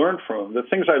I learned from him, the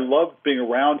things I loved being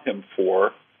around him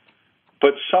for,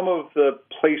 but some of the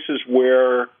places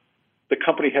where the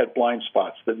company had blind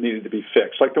spots that needed to be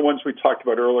fixed. Like the ones we talked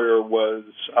about earlier was,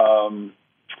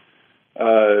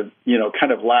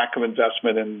 kind of lack of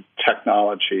investment in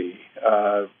technology,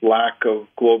 lack of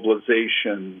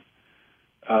globalization,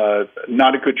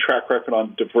 not a good track record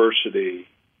on diversity,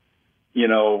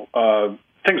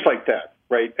 things like that,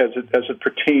 right, as it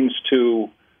pertains to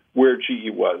where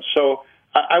GE was. So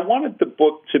I wanted the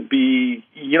book to be,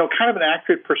 kind of an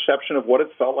accurate perception of what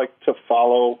it felt like to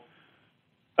follow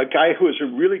a guy who was a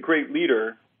really great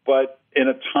leader, but in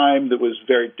a time that was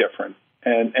very different.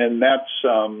 And that's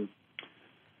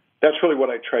really what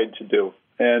I tried to do.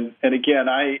 And again,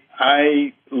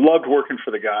 I loved working for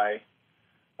the guy,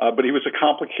 but he was a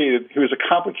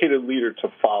complicated leader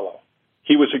to follow.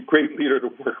 He was a great leader to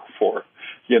work for,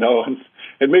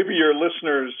 and maybe your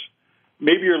listeners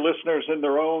in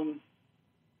their own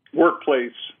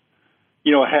workplace,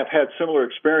 have had similar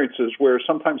experiences where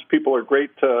sometimes people are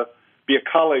great to be a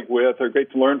colleague with or great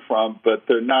to learn from, but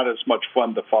they're not as much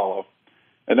fun to follow.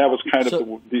 And that was kind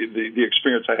of the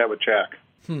experience I had with Jack.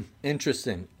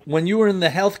 Interesting. When you were in the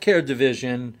healthcare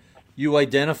division, you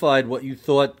identified what you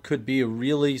thought could be a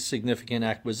really significant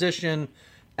acquisition,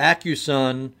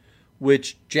 Accusun,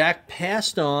 which Jack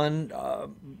passed on,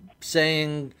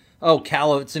 saying,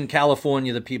 it's in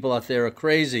California, the people out there are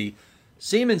crazy.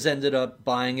 Siemens ended up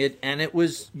buying it, and it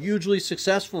was hugely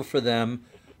successful for them.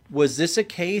 Was this a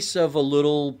case of a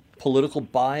little political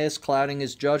bias clouding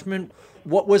his judgment?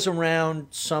 What was around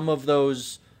some of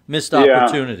those missed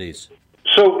opportunities?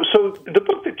 So the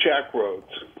book that Jack wrote,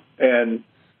 and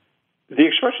the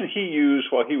expression he used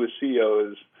while he was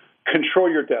CEO is control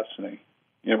your destiny,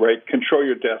 right? Control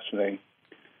your destiny.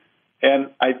 And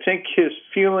I think his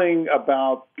feeling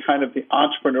about kind of the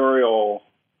entrepreneurial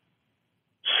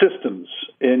systems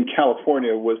in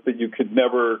California was that you could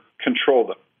never control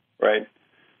them, right?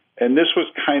 And this was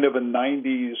kind of a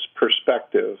 90s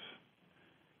perspective.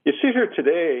 You see here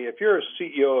today, if you're a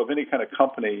CEO of any kind of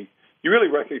company, you really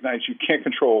recognize you can't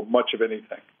control much of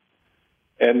anything.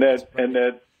 And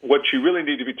that what you really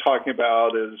need to be talking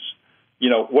about is,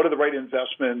 what are the right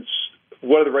investments?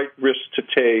 What are the right risks to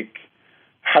take?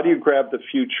 How do you grab the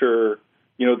future?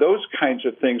 Those kinds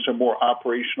of things are more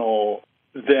operational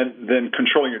than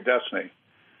controlling your destiny.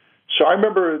 So I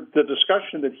remember the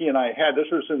discussion that he and I had.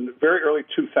 This was in very early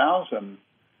 2000,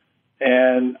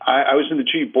 and I was in the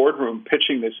GE boardroom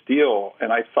pitching this deal,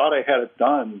 and I thought I had it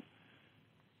done.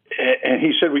 And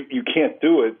he said, you can't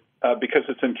do it because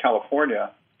it's in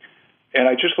California. And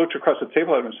I just looked across the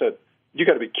table at him and said, you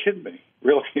got to be kidding me.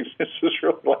 Really? This is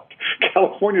really like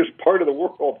California's part of the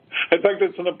world. In fact,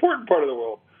 it's an important part of the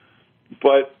world.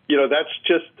 But, that's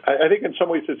just, I think in some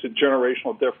ways it's a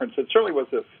generational difference. It certainly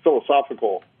was a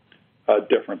philosophical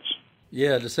difference.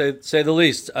 Yeah, to say the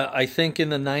least. I think in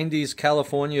the 90s,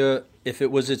 California, if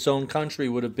it was its own country,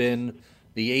 would have been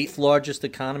the 8th largest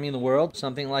economy in the world,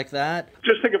 something like that.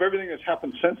 Just think of everything that's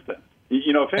happened since then.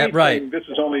 If anything, This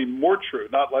is only more true,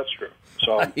 not less true.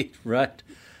 So. Right.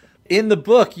 In the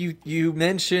book, you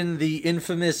mentioned the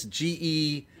infamous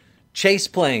GE chase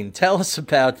plane. Tell us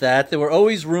about that. There were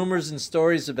always rumors and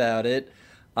stories about it.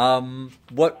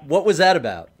 What was that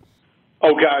about?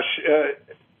 Oh, gosh.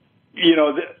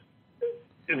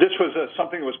 This was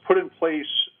something that was put in place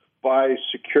by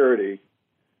security.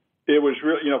 It was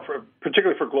really,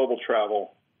 particularly for global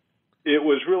travel, it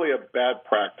was really a bad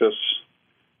practice.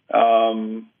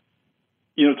 To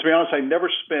be honest, I never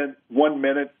spent 1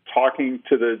 minute talking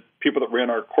to the people that ran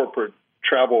our corporate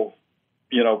travel,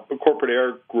 corporate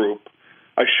air group.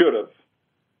 I should have,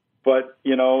 but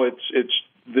there's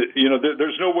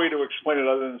no way to explain it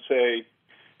other than say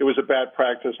it was a bad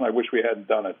practice, and I wish we hadn't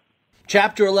done it.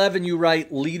 Chapter 11, you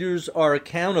write, leaders are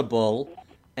accountable,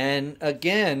 and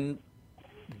again,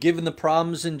 given the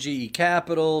problems in GE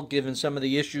Capital, given some of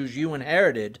the issues you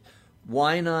inherited,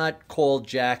 why not call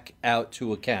Jack out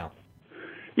to account?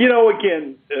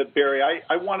 Again, Barry,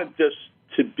 I wanted this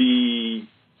to be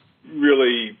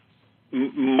really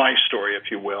my story,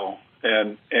 if you will,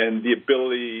 and the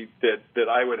ability that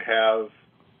I would have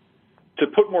to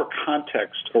put more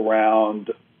context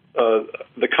around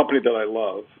the company that I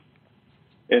love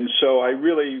And so I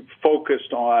really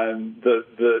focused on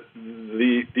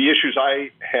the issues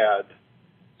I had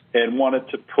and wanted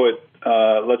to put,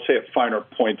 let's say, a finer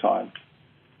point on.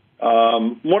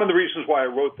 One of the reasons why I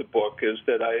wrote the book is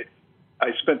that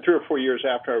I spent 3 or 4 years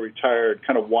after I retired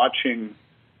kind of watching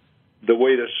the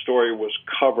way this story was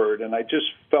covered, and I just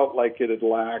felt like it had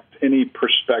lacked any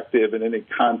perspective and any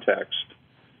context.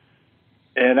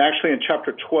 And actually in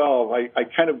Chapter 12, I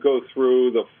kind of go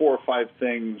through the 4 or 5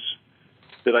 things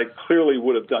that I clearly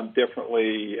would have done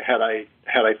differently had I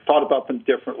thought about them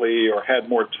differently or had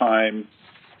more time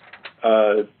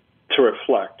to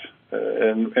reflect.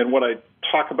 And what I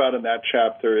talk about in that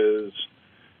chapter is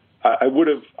I would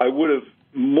have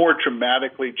more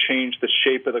dramatically changed the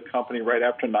shape of the company right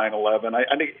after 9/11.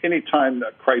 I think any time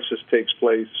a crisis takes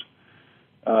place,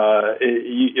 a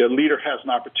leader has an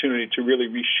opportunity to really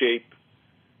reshape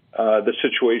the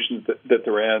situations that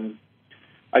they're in.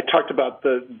 I talked about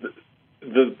the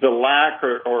lack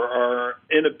or our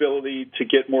inability to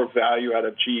get more value out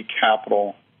of GE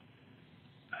Capital.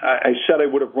 I said I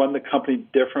would have run the company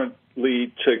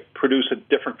differently to produce a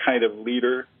different kind of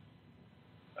leader,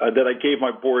 that I gave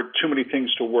my board too many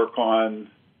things to work on,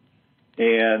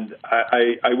 and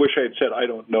I wish I had said I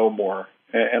don't know more.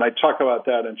 And I talk about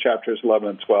that in chapters 11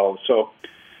 and 12. So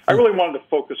I really wanted to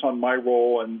focus on my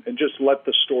role and just let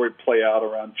the story play out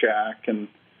around Jack and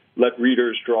let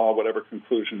readers draw whatever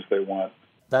conclusions they want.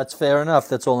 That's fair enough.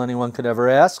 That's all anyone could ever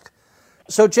ask.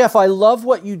 So, Jeff, I love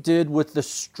what you did with the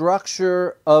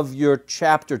structure of your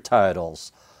chapter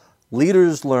titles.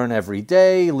 Leaders learn every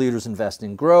day, leaders invest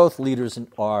in growth, leaders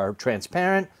are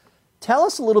transparent. Tell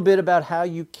us a little bit about how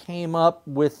you came up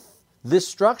with this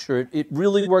structure. It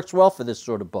really works well for this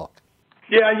sort of book.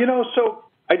 Yeah, so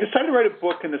I decided to write a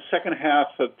book in the second half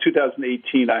of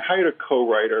 2018. I hired a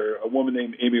co-writer, a woman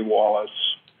named Amy Wallace.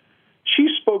 She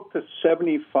spoke to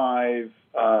 75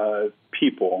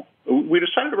 people. We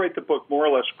decided to write the book more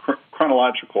or less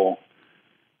chronological.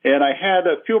 And I had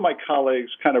a few of my colleagues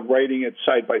kind of writing it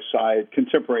side by side,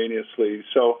 contemporaneously.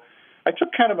 So I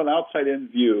took kind of an outside-in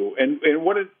view. And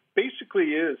what it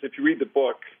basically is, if you read the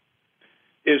book,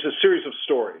 is a series of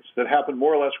stories that happened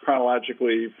more or less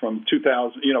chronologically from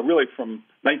 2000, really from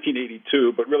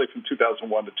 1982, but really from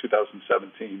 2001 to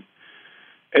 2017.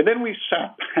 And then we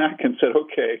sat back and said,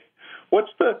 okay,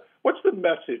 what's the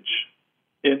message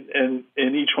in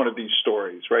each one of these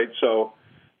stories, right? So,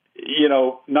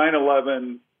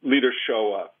 9/11, leaders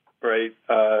show up, right?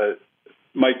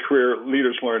 My career,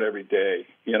 leaders learn every day.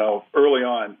 Early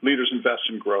on, leaders invest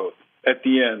in growth. At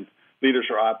the end, leaders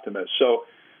are optimists.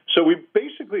 So we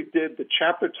basically did the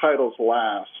chapter titles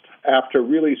last after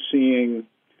really seeing,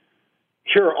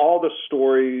 here are all the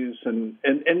stories. And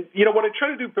what I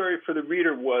tried to do, Barry, for the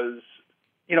reader was,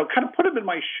 kind of put them in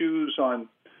my shoes on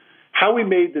how we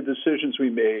made the decisions we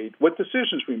made, what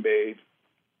decisions we made,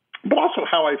 but also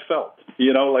how I felt,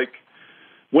 like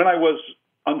when I was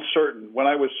uncertain, when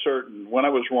I was certain, when I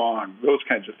was wrong, those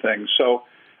kinds of things. So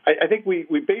I think we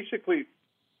basically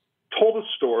told a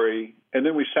story, and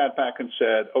then we sat back and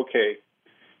said, okay,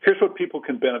 here's what people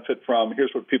can benefit from,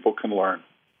 here's what people can learn.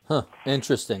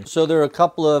 Interesting. So there are a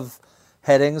couple of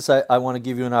headings. I want to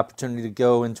give you an opportunity to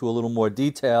go into a little more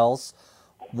details.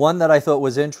 One that I thought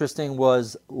was interesting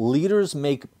was leaders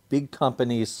make big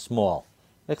companies small.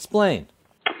 Explain.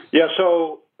 Yeah,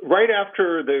 so right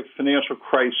after the financial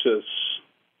crisis,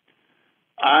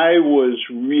 I was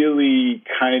really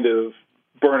kind of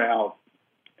burnt out,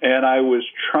 and I was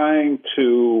trying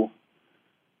to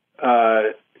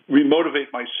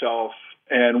remotivate myself.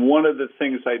 And one of the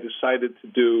things I decided to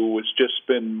do was just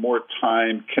spend more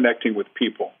time connecting with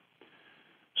people.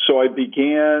 So I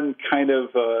began kind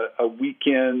of a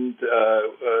weekend,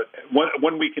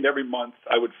 one weekend every month,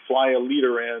 I would fly a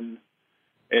leader in,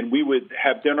 and we would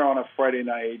have dinner on a Friday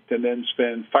night and then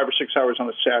spend 5 or 6 hours on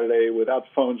a Saturday without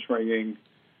phones ringing.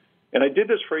 And I did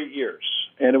this for 8 years,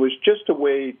 and it was just a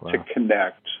way to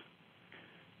connect.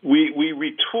 We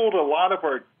retooled a lot of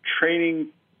our training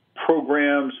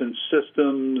programs and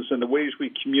systems and the ways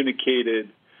we communicated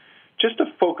just to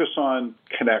focus on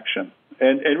connection.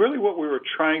 And really what we were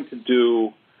trying to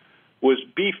do was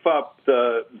beef up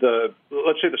the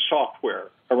let's say the software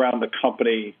around the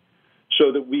company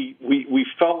so that we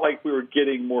felt like we were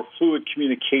getting more fluid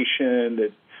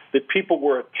communication, that people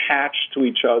were attached to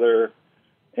each other.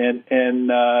 And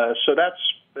so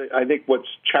that's, I think, what's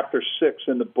chapter 6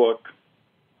 in the book,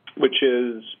 which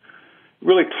is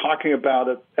really talking about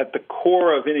it. At the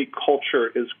core of any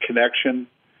culture is connection.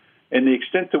 And the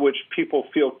extent to which people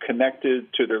feel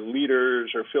connected to their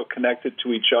leaders or feel connected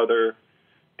to each other,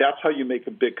 that's how you make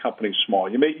a big company small.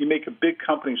 You make a big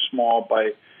company small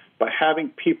by by having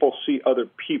people see other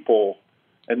people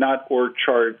and not org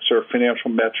charts or financial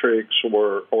metrics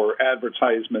or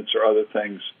advertisements or other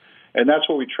things. And that's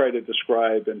what we try to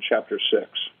describe in Chapter 6.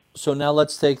 So now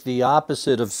let's take the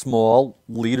opposite of small.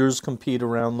 Leaders compete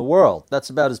around the world. That's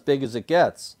about as big as it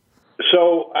gets.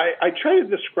 So I try to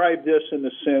describe this in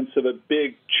the sense of a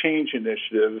big change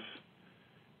initiative,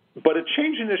 but a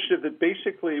change initiative that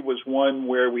basically was one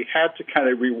where we had to kind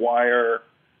of rewire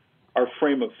our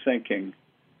frame of thinking.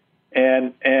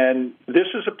 And this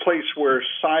is a place where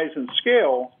size and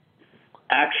scale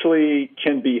actually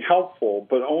can be helpful,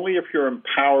 but only if you're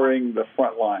empowering the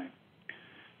front line.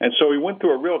 And so we went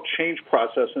through a real change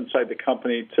process inside the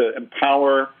company to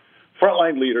empower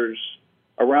frontline leaders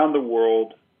around the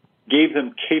world, gave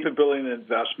them capability and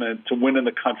investment to win in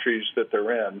the countries that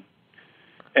they're in.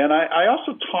 And I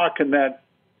also talk in that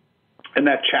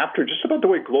chapter just about the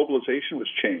way globalization was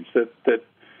changed. That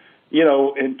you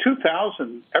know, in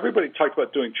 2000, everybody talked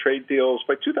about doing trade deals.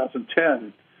 By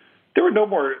 2010, there was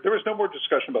no more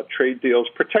discussion about trade deals.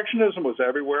 Protectionism was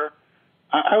everywhere.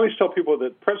 I always tell people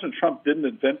that President Trump didn't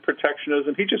invent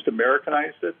protectionism; he just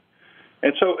Americanized it.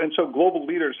 And so global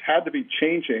leaders had to be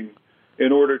changing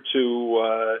in order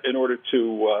to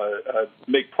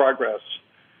make progress.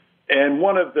 And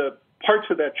one of the parts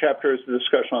of that chapter is the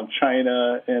discussion on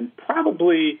China, and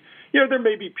probably, you know, there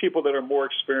may be people that are more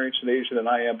experienced in Asia than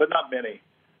I am, but not many.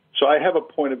 So I have a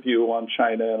point of view on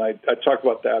China, and I talk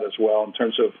about that as well in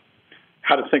terms of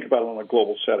how to think about it on a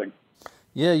global setting.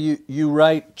 Yeah, you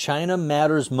write China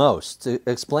matters most.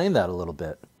 Explain that a little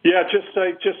bit. Yeah, just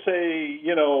say,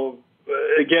 you know,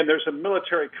 again, there's a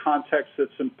military context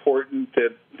that's important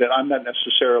that I'm not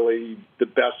necessarily the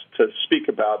best to speak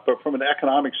about, but from an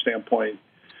economic standpoint,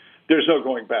 there's no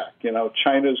going back. You know,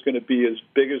 China is going to be as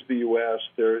big as the U.S.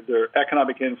 Their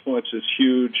economic influence is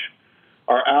huge.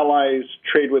 Our allies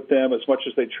trade with them as much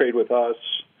as they trade with us.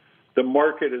 The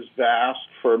market is vast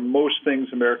for most things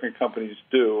American companies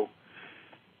do.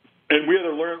 And we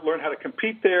either learn how to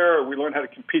compete there or we learn how to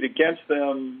compete against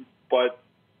them, but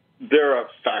they're a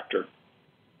factor.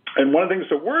 And one of the things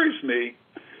that worries me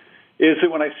is that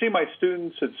when I see my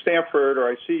students at Stanford or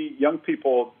I see young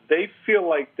people, they feel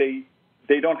like they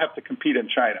don't have to compete in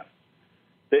China.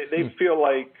 They feel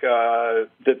like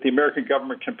that the American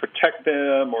government can protect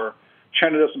them, or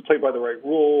China doesn't play by the right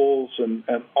rules, and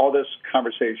all this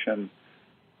conversation.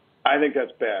 I think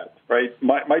that's bad, right?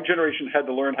 My generation had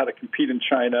to learn how to compete in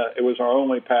China. It was our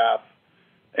only path.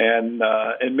 And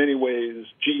in many ways,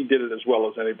 GE did it as well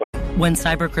as anybody. When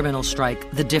cybercriminals strike,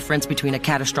 the difference between a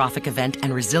catastrophic event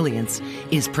and resilience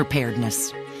is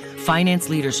preparedness. Finance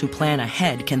leaders who plan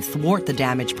ahead can thwart the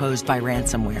damage posed by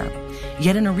ransomware.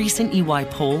 Yet in a recent EY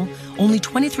poll, only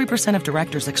 23% of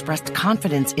directors expressed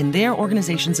confidence in their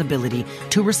organization's ability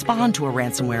to respond to a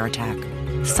ransomware attack.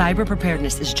 Cyber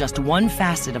preparedness is just one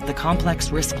facet of the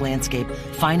complex risk landscape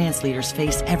finance leaders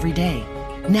face every day.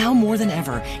 Now more than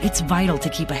ever, it's vital to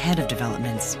keep ahead of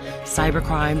developments.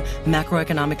 Cybercrime,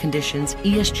 macroeconomic conditions,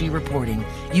 ESG reporting.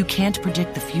 You can't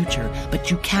predict the future, but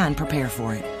you can prepare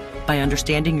for it. By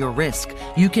understanding your risk,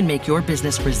 you can make your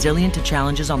business resilient to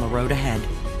challenges on the road ahead.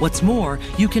 What's more,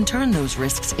 you can turn those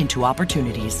risks into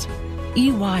opportunities.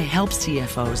 EY helps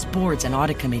CFOs, boards, and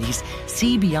audit committees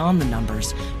see beyond the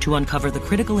numbers to uncover the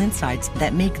critical insights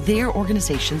that make their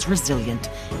organizations resilient,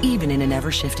 even in an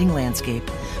ever-shifting landscape.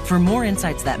 For more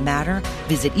insights that matter,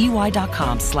 visit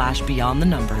ey.com/beyond the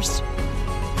numbers.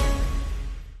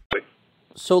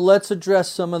 So let's address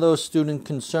some of those student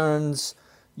concerns.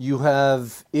 You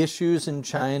have issues in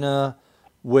China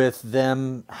with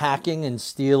them hacking and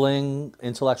stealing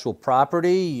intellectual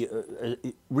property,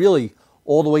 really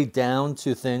all the way down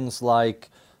to things like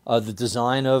the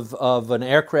design of an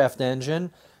aircraft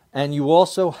engine. And you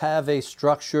also have a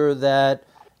structure that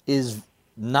is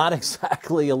not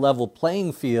exactly a level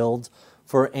playing field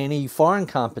for any foreign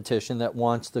competition that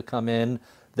wants to come in.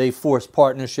 They force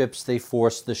partnerships. They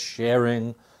force the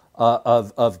sharing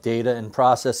of data and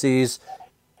processes.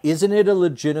 Isn't it a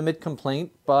legitimate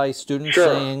complaint by students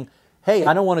saying, hey,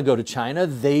 I don't want to go to China.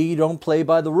 They don't play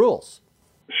by the rules?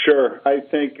 Sure. I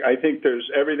think there's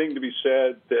everything to be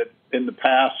said that in the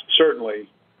past, certainly,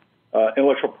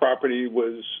 intellectual property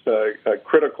was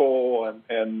critical,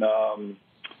 and there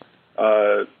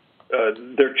are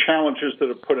challenges that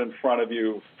are put in front of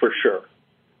you for sure.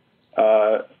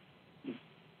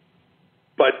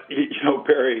 But, you know,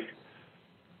 Barry,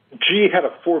 GE had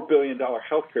a $4 billion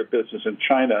healthcare business in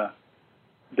China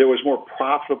that was more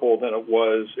profitable than it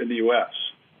was in the U.S.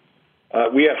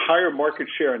 We had higher market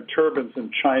share in turbines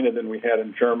in China than we had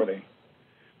in Germany.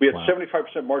 We had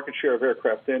 75% market share of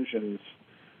aircraft engines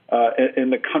in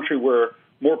the country where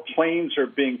more planes are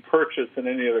being purchased than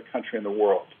any other country in the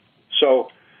world. So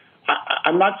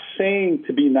I'm not saying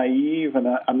to be naive, and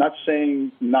I'm not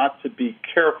saying not to be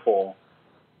careful,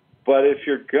 but if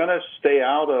you're going to stay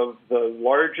out of the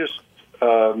largest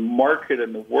market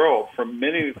in the world for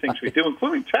many of the things we do,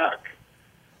 including tech,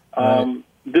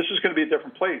 this is going to be a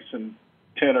different place in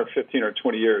 10 or 15 or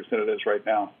 20 years than it is right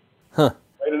now. Huh.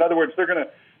 Right? In other words, they're going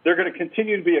to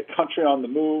continue to be a country on the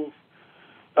move.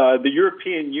 The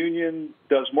European Union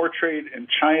does more trade in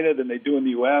China than they do in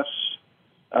the U.S.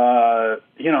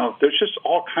 There's just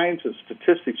all kinds of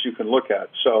statistics you can look at.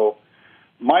 So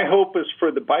my hope is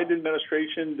for the Biden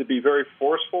administration to be very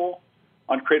forceful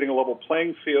on creating a level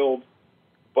playing field,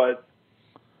 but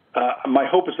my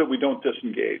hope is that we don't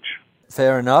disengage.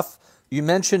 Fair enough. You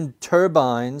mentioned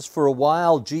turbines. For a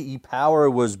while, GE Power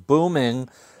was booming.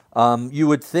 You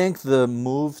would think the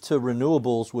move to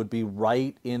renewables would be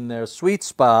right in their sweet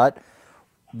spot.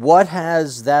 What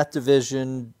has that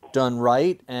division done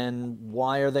right, and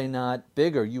why are they not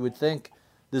bigger? You would think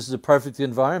this is a perfect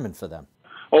environment for them.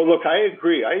 Oh, look, I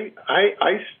agree. I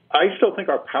still think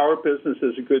our power business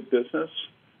is a good business.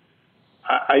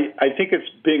 I think it's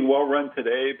being well run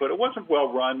today, but it wasn't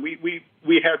well run. We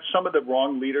had some of the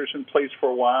wrong leaders in place for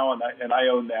a while, and I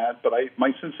own that. But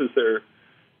my sense is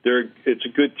it's a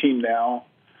good team now.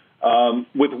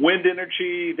 With wind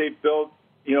energy, they built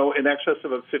in excess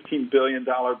of a $15 billion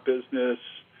business.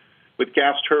 With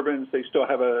gas turbines, they still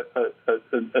have a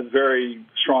very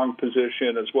strong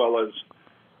position, as well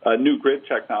as new grid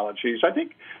technologies. I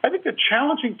think the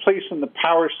challenging place in the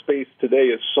power space today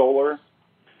is solar,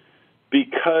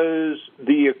 because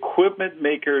the equipment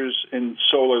makers in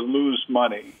solar lose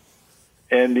money,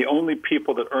 and the only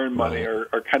people that earn money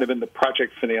are kind of in the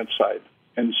project finance side.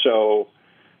 And so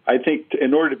I think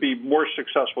in order to be more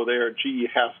successful there, GE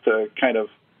has to kind of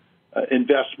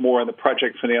invest more in the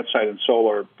project finance side in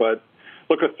solar. But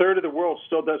look, a third of the world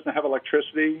still doesn't have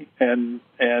electricity, and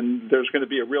there's going to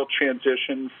be a real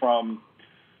transition from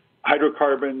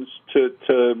hydrocarbons to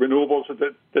renewables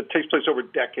that takes place over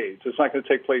decades. It's not going to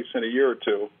take place in a year or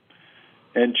two,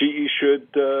 and GE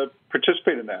should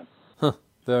participate in that. Huh,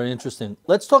 very interesting.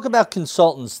 Let's talk about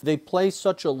consultants. They play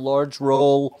such a large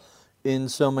role in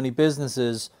so many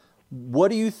businesses. What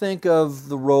do you think of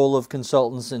the role of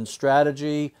consultants in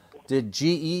strategy? Did GE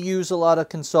use a lot of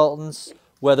consultants,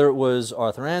 whether it was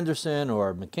Arthur Andersen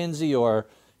or McKinsey or,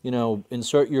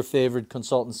 insert your favorite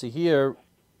consultancy here?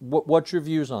 What's your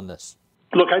views on this?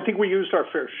 Look, I think we used our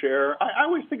fair share. I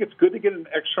always think it's good to get an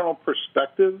external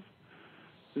perspective.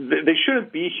 They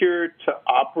shouldn't be here to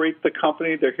operate the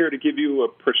company. They're here to give you a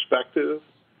perspective.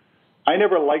 I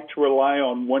never like to rely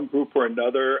on one group or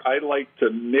another. I like the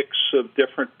mix of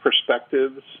different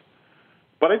perspectives.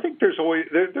 But I think there's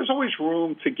always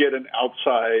room to get an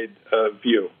outside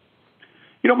view.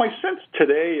 My sense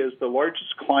today is the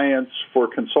largest clients for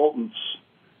consultants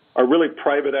are really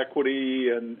private equity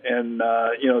and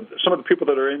some of the people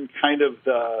that are in kind of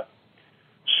the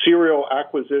serial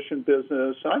acquisition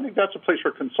business. And I think that's a place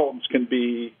where consultants can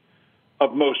be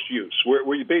of most use,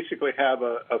 where you basically have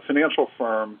a financial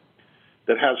firm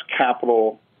that has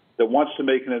capital, that wants to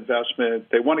make an investment.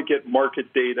 They want to get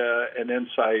market data and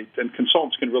insight, and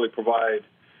consultants can really provide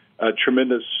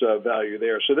tremendous value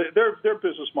there. So their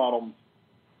business model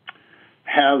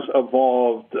has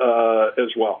evolved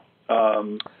as well.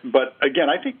 But again,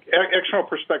 I think external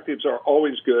perspectives are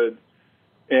always good.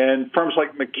 And firms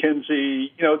like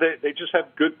McKinsey, they just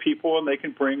have good people, and they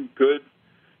can bring good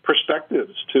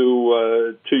perspectives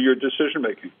to your decision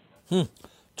making.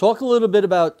 Talk a little bit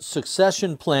about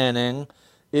succession planning.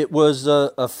 It was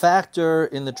a factor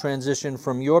in the transition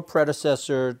from your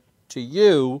predecessor to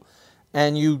you,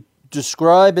 and you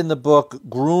describe in the book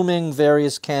grooming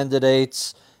various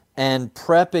candidates and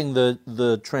prepping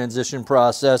the transition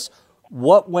process.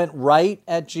 What went right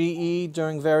at GE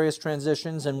during various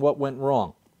transitions, and what went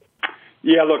wrong?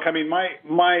 Yeah, look, I mean,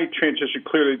 my transition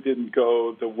clearly didn't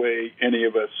go the way any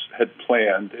of us had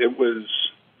planned. It was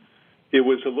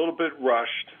a little bit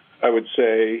rushed, I would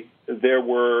say. There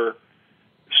were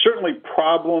certainly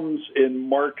problems in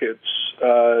markets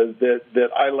that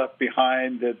I left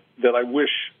behind that I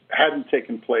wish hadn't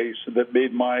taken place, that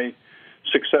made my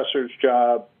successor's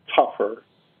job tougher.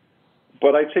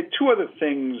 But I'd say two other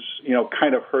things,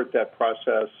 kind of hurt that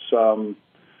process.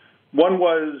 One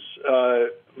was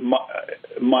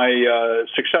my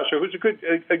successor, who's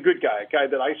a good guy, a guy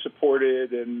that I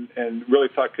supported and really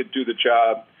thought could do the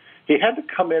job. He had to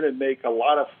come in and make a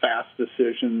lot of fast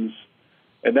decisions,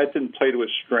 and that didn't play to his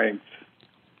strength.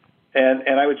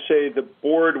 And I would say the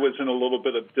board was in a little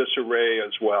bit of disarray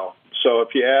as well. So if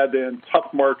you add in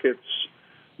tough markets,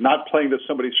 not playing to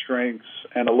somebody's strengths,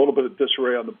 and a little bit of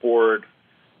disarray on the board,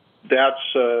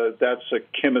 that's a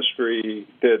chemistry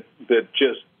that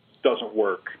just doesn't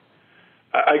work.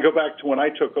 I go back to when I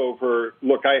took over.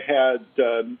 Look, I had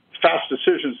fast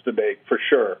decisions to make, for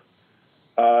sure.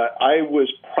 I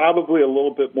was probably a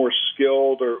little bit more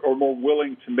skilled or more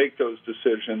willing to make those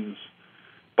decisions,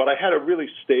 but I had a really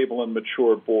stable and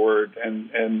mature board, and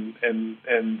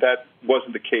that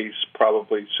wasn't the case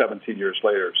probably 17 years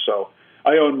later. So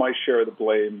I own my share of the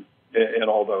blame in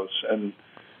all those, and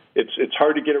it's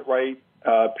hard to get it right,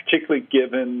 particularly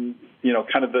given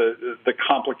kind of the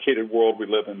complicated world we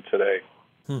live in today.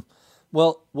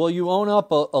 Well, you own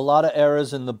up a lot of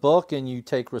errors in the book, and you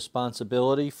take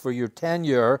responsibility for your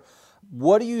tenure.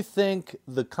 What do you think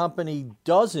the company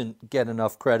doesn't get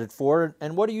enough credit for,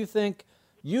 and what do you think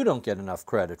you don't get enough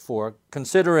credit for,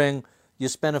 considering you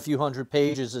spent a few hundred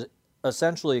pages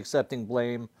essentially accepting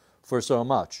blame for so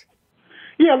much?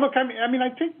 Yeah, look, I mean, I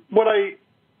think what I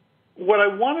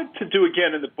wanted to do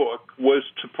again in the book was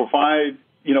to provide,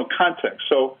 context.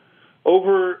 So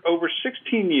over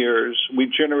 16 years, we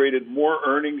generated more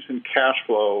earnings and cash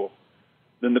flow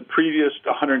than the previous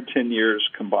 110 years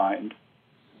combined.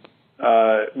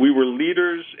 We were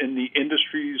leaders in the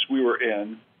industries we were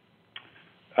in.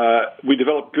 We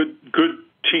developed good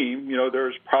team.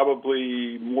 There's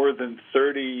probably more than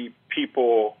 30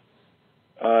 people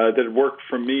that had worked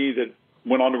for me that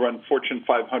went on to run Fortune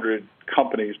 500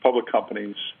 companies, public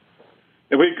companies.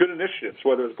 And we had good initiatives,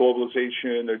 whether it's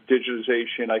globalization or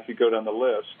digitization. I could go down the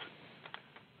list.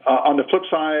 On the flip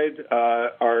side,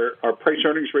 our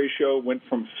price-earnings ratio went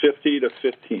from 50 to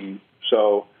 15.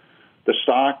 So the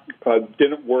stock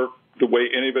didn't work the way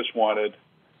any of us wanted.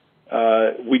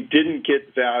 We didn't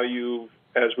get value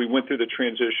as we went through the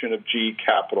transition of GE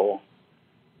Capital,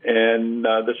 and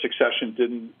the succession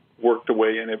didn't work the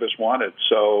way any of us wanted.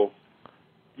 So,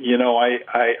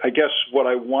 I guess what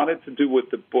I wanted to do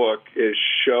with the book is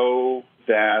show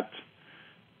that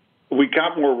we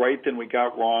got more right than we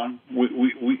got wrong.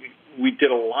 We did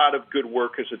a lot of good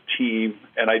work as a team,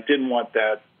 and I didn't want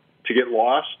that to get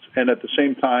lost. And at the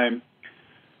same time,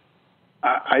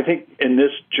 I think in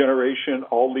this generation,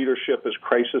 all leadership is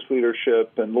crisis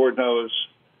leadership, and Lord knows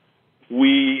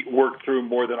we worked through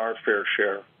more than our fair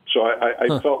share. So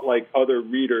I felt like other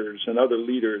readers and other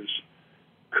leaders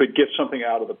could get something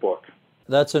out of the book.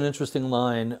 That's an interesting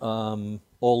line.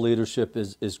 All leadership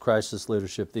is crisis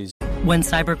leadership these days. When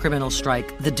cybercriminals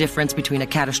strike, the difference between a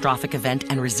catastrophic event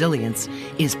and resilience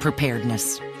is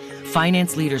preparedness.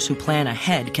 Finance leaders who plan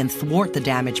ahead can thwart the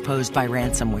damage posed by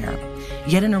ransomware.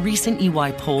 Yet in a recent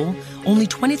EY poll, only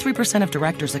 23% of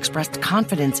directors expressed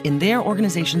confidence in their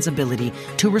organization's ability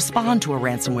to respond to a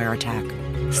ransomware attack.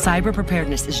 Cyber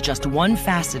preparedness is just one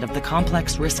facet of the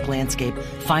complex risk landscape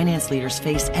finance leaders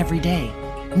face every day.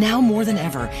 Now more than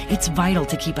ever, it's vital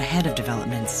to keep ahead of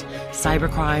developments.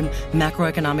 Cybercrime,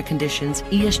 macroeconomic conditions,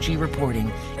 ESG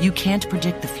reporting. You can't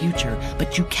predict the future,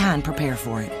 but you can prepare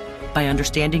for it. By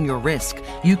understanding your risk,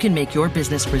 you can make your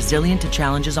business resilient to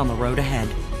challenges on the road ahead.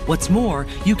 What's more,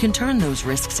 you can turn those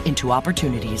risks into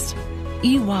opportunities.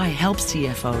 EY helps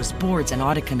CFOs, boards, and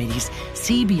audit committees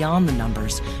see beyond the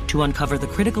numbers to uncover the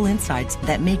critical insights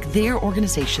that make their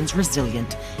organizations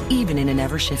resilient, even in an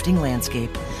ever-shifting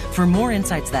landscape. For more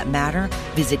insights that matter,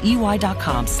 visit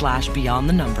ey.com/beyond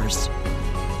the numbers.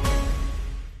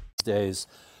 Days,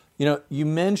 you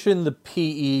mentioned the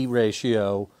PE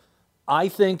ratio. I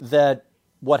think that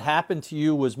what happened to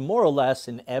you was more or less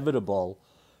inevitable,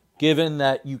 given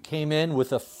that you came in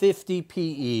with a 50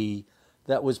 PE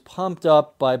that was pumped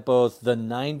up by both the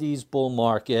 90s bull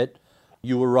market.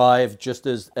 You arrived just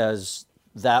as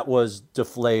that was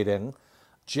deflating.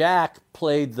 Jack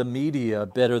played the media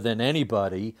better than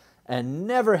anybody and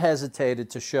never hesitated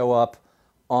to show up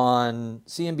on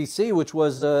CNBC, which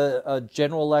was a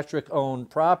General Electric-owned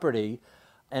property,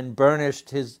 and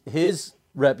burnished his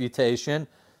reputation.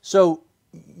 So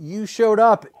you showed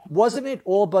up. Wasn't it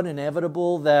all but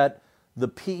inevitable that the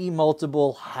PE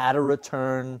multiple had a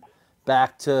return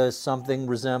back to something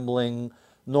resembling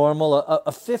normal?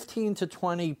 A 15 to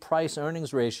 20 price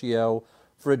earnings ratio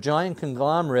for a giant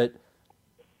conglomerate,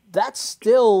 that's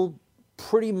still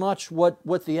pretty much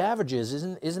what the average is.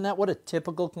 Isn't that what a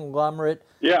typical conglomerate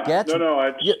gets?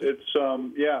 It's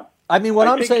yeah. I mean, what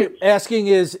I'm asking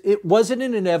is, wasn't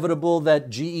it inevitable that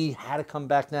GE had to come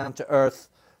back down to earth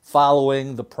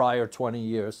following the prior 20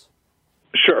 years?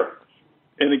 Sure.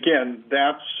 And again,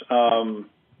 that's, Barry,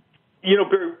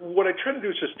 what I try to do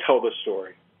is just tell the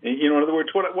story. In other words,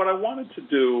 what I wanted to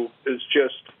do is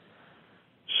just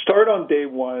start on day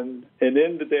one and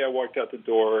end the day I walked out the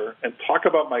door and talk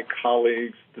about my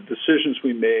colleagues, the decisions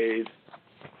we made,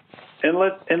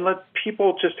 let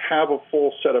people just have a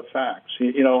full set of facts.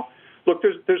 Look,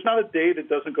 there's not a day that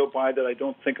doesn't go by that I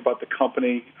don't think about the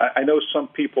company. I know some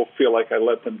people feel like I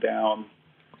let them down.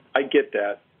 I get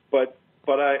that, but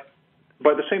I,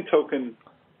 by the same token,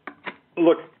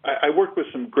 look, I worked with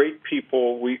some great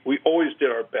people. We always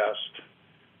did our best,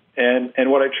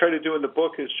 and what I try to do in the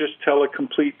book is just tell a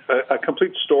complete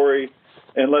story,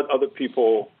 and let other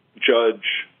people judge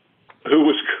who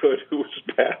was good, who was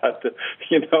bad,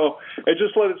 and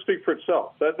just let it speak for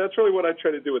itself. That's really what I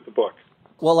try to do with the book.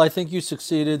 Well, I think you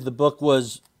succeeded. The book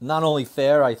was not only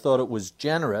fair, I thought it was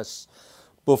generous.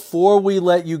 Before we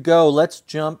let you go, let's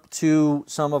jump to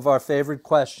some of our favorite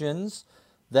questions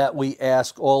that we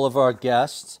ask all of our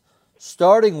guests,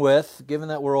 starting with, given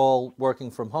that we're all working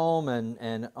from home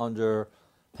and under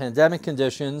pandemic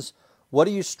conditions, what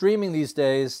are you streaming these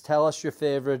days? Tell us your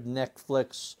favorite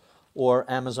Netflix or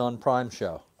Amazon Prime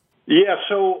show. Yeah,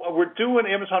 so we're doing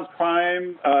Amazon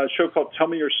Prime, a show called Tell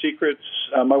Me Your Secrets.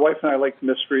 My wife and I like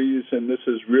mysteries, and this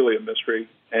is really a mystery.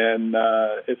 And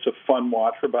it's a fun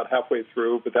watch. We're about halfway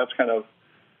through, but that's kind of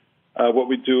what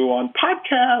we do on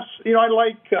podcasts. I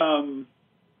like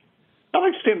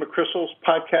Stan McChrystal's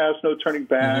podcast, No Turning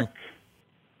Back. Mm-hmm.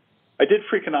 I did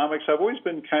Freakonomics. I've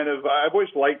always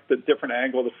liked the different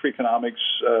angle that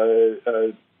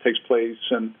Freakonomics takes place.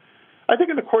 And I think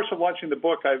in the course of launching the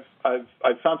book,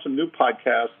 I've found some new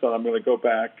podcasts that I'm going to go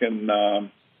back and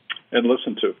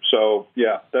listen to. So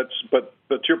yeah, but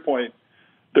to your point,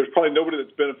 there's probably nobody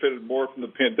that's benefited more from the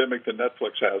pandemic than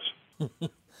Netflix has.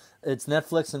 It's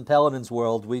Netflix and Peloton's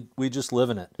world. We just live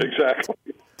in it. Exactly.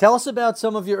 Tell us about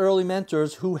some of your early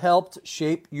mentors who helped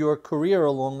shape your career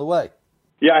along the way.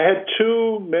 Yeah, I had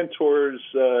two mentors.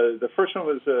 The first one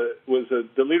was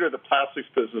the leader of the plastics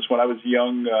business when I was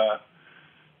young.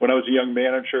 When I was a young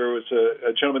manager, was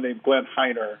a gentleman named Glenn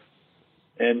Heiner,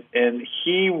 and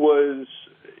he was,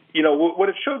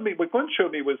 what Glenn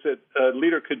showed me was that a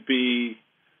leader could be,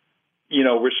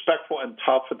 respectful and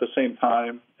tough at the same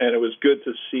time, and it was good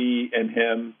to see in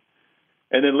him.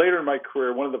 And then later in my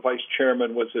career, one of the vice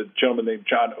chairmen was a gentleman named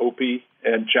John Opie,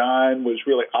 and John was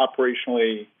really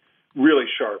operationally really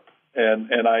sharp,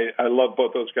 and I love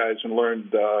both those guys and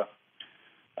learned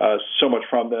so much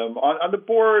from them. On the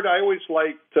board, I always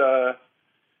liked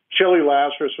Shelley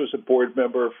Lazarus was a board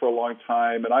member for a long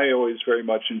time, and I always very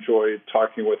much enjoyed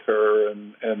talking with her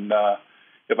and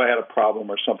if I had a problem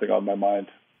or something on my mind.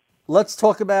 Let's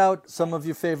talk about some of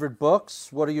your favorite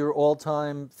books. What are your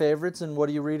all-time favorites, and what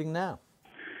are you reading now?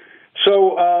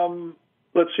 So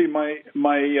let's see. My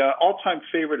all-time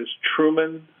favorite is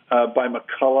Truman by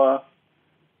McCullough.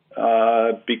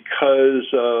 Because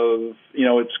of,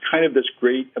 it's kind of this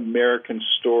great American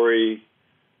story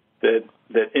that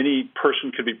any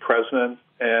person could be president,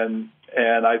 and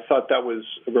I thought that was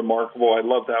remarkable. I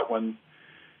love that one.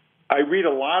 I read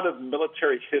a lot of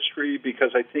military history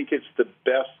because I think it's the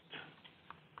best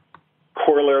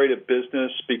corollary to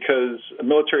business, because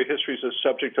military history is a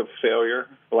subject of failure.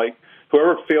 Like,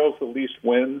 whoever fails the least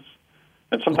wins,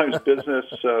 and sometimes business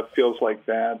feels like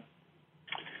that.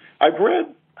 I've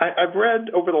read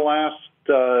over the last,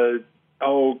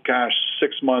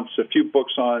 6 months, a few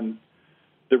books on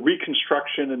the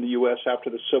Reconstruction in the U.S. after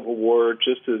the Civil War,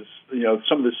 just as,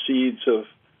 some of the seeds of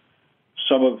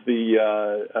some of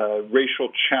the racial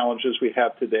challenges we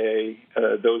have today.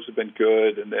 Those have been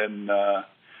good. And then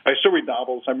I still read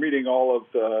novels. I'm reading all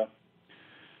of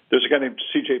there's a guy named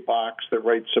C.J. Box that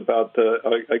writes about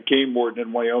a game warden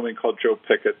in Wyoming called Joe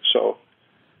Pickett. So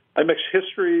I mix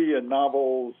history and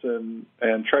novels and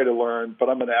try to learn, but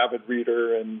I'm an avid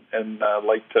reader and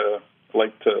like to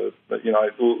I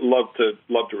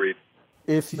love to read.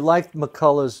 If you liked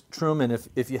McCullough's Truman,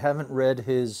 if you haven't read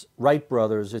his Wright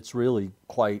brothers, it's really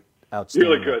quite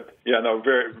outstanding. Really good. Yeah, no,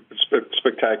 very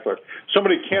spectacular.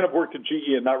 Somebody can't have worked at GE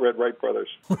and not read Wright brothers.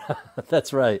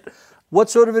 That's right. What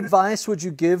sort of advice would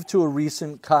you give to a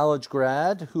recent college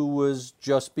grad who was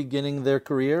just beginning their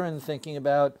career and thinking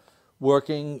about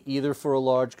working either for a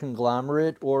large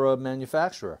conglomerate or a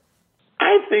manufacturer?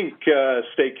 I think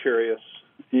stay curious.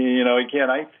 Again,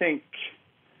 I think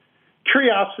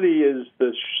curiosity is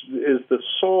the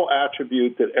sole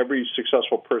attribute that every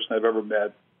successful person I've ever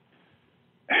met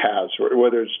has,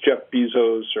 whether it's Jeff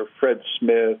Bezos or Fred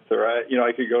Smith, or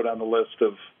I could go down the list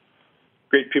of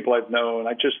great people I've known.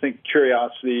 I just think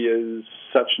curiosity is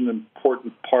such an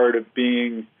important part of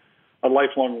being a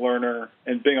lifelong learner,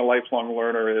 and being a lifelong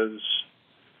learner is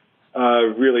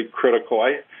really critical.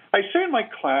 I say in my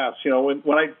class,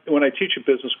 when I teach at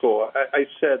business school, I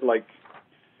said, like,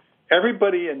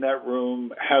 everybody in that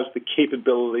room has the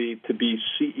capability to be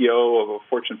CEO of a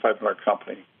Fortune 500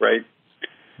 company, right?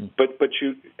 But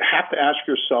you have to ask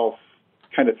yourself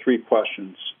kind of three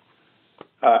questions.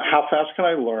 How fast can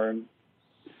I learn?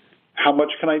 How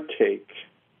much can I take?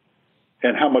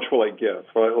 And how much will I give?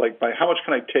 Like, by how much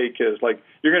can I take is like,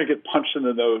 you're going to get punched in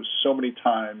the nose so many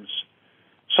times.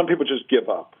 Some people just give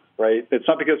up, right? It's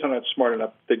not because they're not smart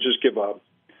enough. They just give up.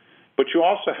 But you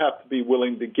also have to be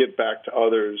willing to give back to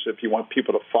others if you want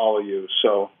people to follow you.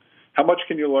 So how much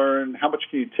can you learn? How much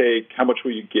can you take? How much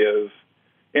will you give?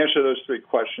 Answer those three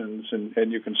questions,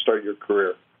 and you can start your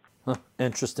career.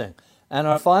 Interesting. And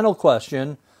our final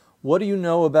question, what do you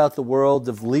know about the world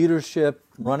of leadership,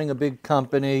 running a big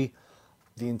company,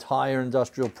 the entire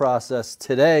industrial process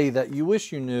today that you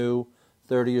wish you knew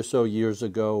 30 or so years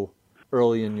ago,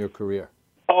 early in your career?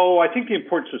 Oh, I think the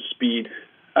importance of speed.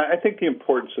 I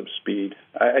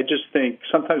just think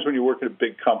sometimes when you work at a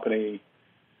big company,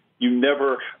 you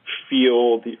never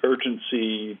feel the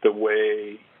urgency the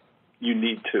way you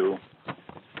need to.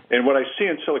 And what I see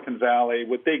in Silicon Valley,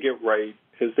 what they get right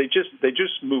is they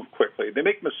just move quickly. They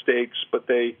make mistakes, but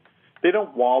they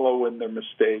don't wallow in their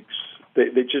mistakes.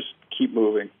 They just keep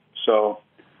moving. So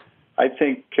I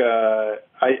think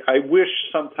I wish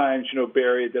sometimes,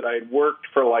 Barry, that I had worked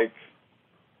for like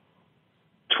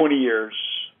 20 years.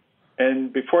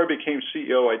 And before I became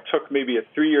CEO, I took maybe a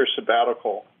 3-year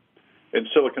sabbatical in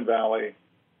Silicon Valley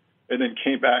and then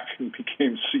came back and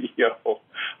became CEO.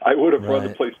 I would have run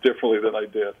the place differently than I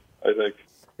did, I think.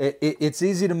 It's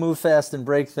easy to move fast and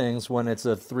break things when it's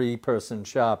a 3-person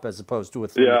shop as opposed to a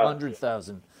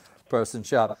 300,000-person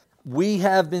shop. We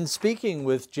have been speaking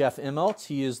with Jeff Immelt.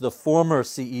 He is the former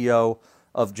CEO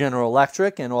of General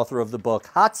Electric and author of the book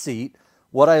Hot Seat,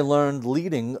 What I Learned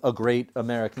Leading a Great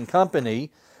American Company.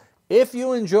 If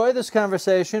you enjoy this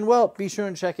conversation, well, be sure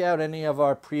and check out any of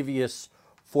our previous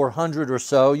 400 or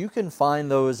so. You can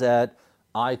find those at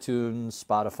iTunes,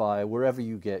 Spotify, wherever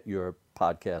you get your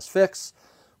podcast fix.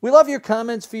 We love your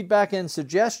comments, feedback, and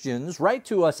suggestions. Write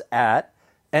to us at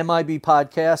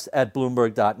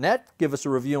MIBpodcast@Bloomberg.net. Give us a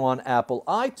review on Apple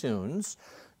iTunes.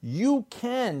 You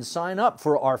can sign up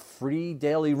for our free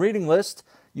daily reading list.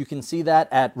 You can see that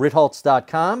at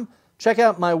Ritholtz.com. Check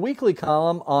out my weekly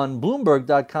column on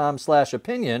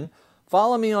Bloomberg.com/opinion.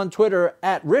 Follow me on Twitter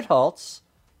at Ritholtz.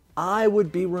 I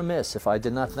would be remiss if I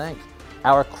did not thank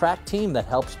our crack team that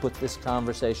helps put this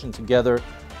conversation together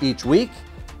each week.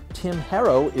 Tim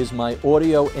Harrow is my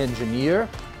audio engineer.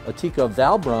 Atika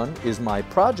Valbrun is my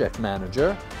project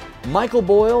manager. Michael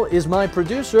Boyle is my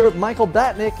producer. Michael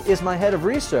Batnick is my head of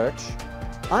research.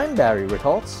 I'm Barry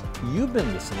Ritholtz. You've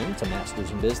been listening to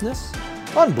Masters in Business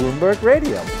on Bloomberg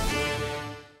Radio.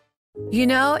 You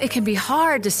know, it can be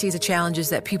hard to see the challenges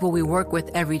that people we work with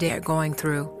every day are going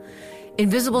through.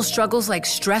 Invisible struggles like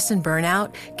stress and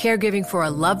burnout, caregiving for a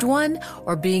loved one,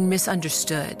 or being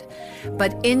misunderstood.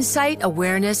 But insight,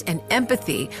 awareness, and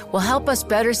empathy will help us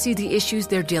better see the issues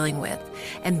they're dealing with.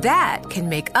 And that can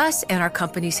make us and our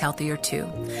companies healthier too.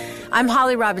 I'm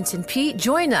Holly Robinson Peete.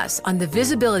 Join us on The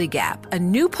Visibility Gap, a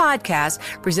new podcast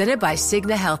presented by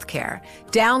Cigna Healthcare.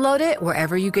 Download it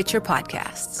wherever you get your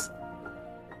podcasts.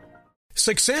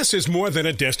 Success is more than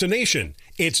a destination.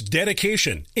 It's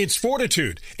dedication, it's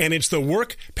fortitude, and it's the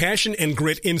work, passion, and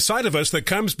grit inside of us that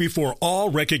comes before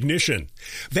all recognition.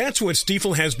 That's what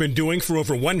Stifel has been doing for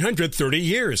over 130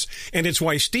 years, and it's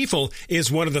why Stifel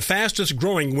is one of the fastest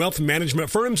growing wealth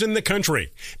management firms in the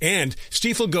country. And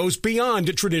Stifel goes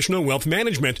beyond traditional wealth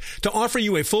management to offer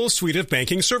you a full suite of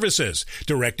banking services,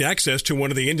 direct access to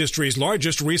one of the industry's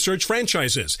largest research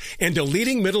franchises, and a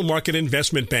leading middle market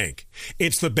investment bank.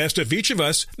 It's the best of each of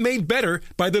us made better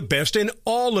by the best in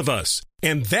all of us.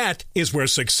 And that is where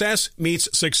success meets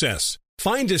success.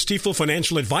 Find a Stifel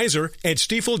financial advisor at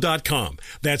Stifel.com.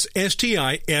 That's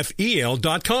Stifel.com.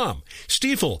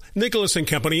 Stifel, Nicholas &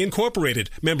 Company Incorporated,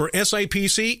 member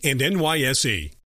SIPC and NYSE.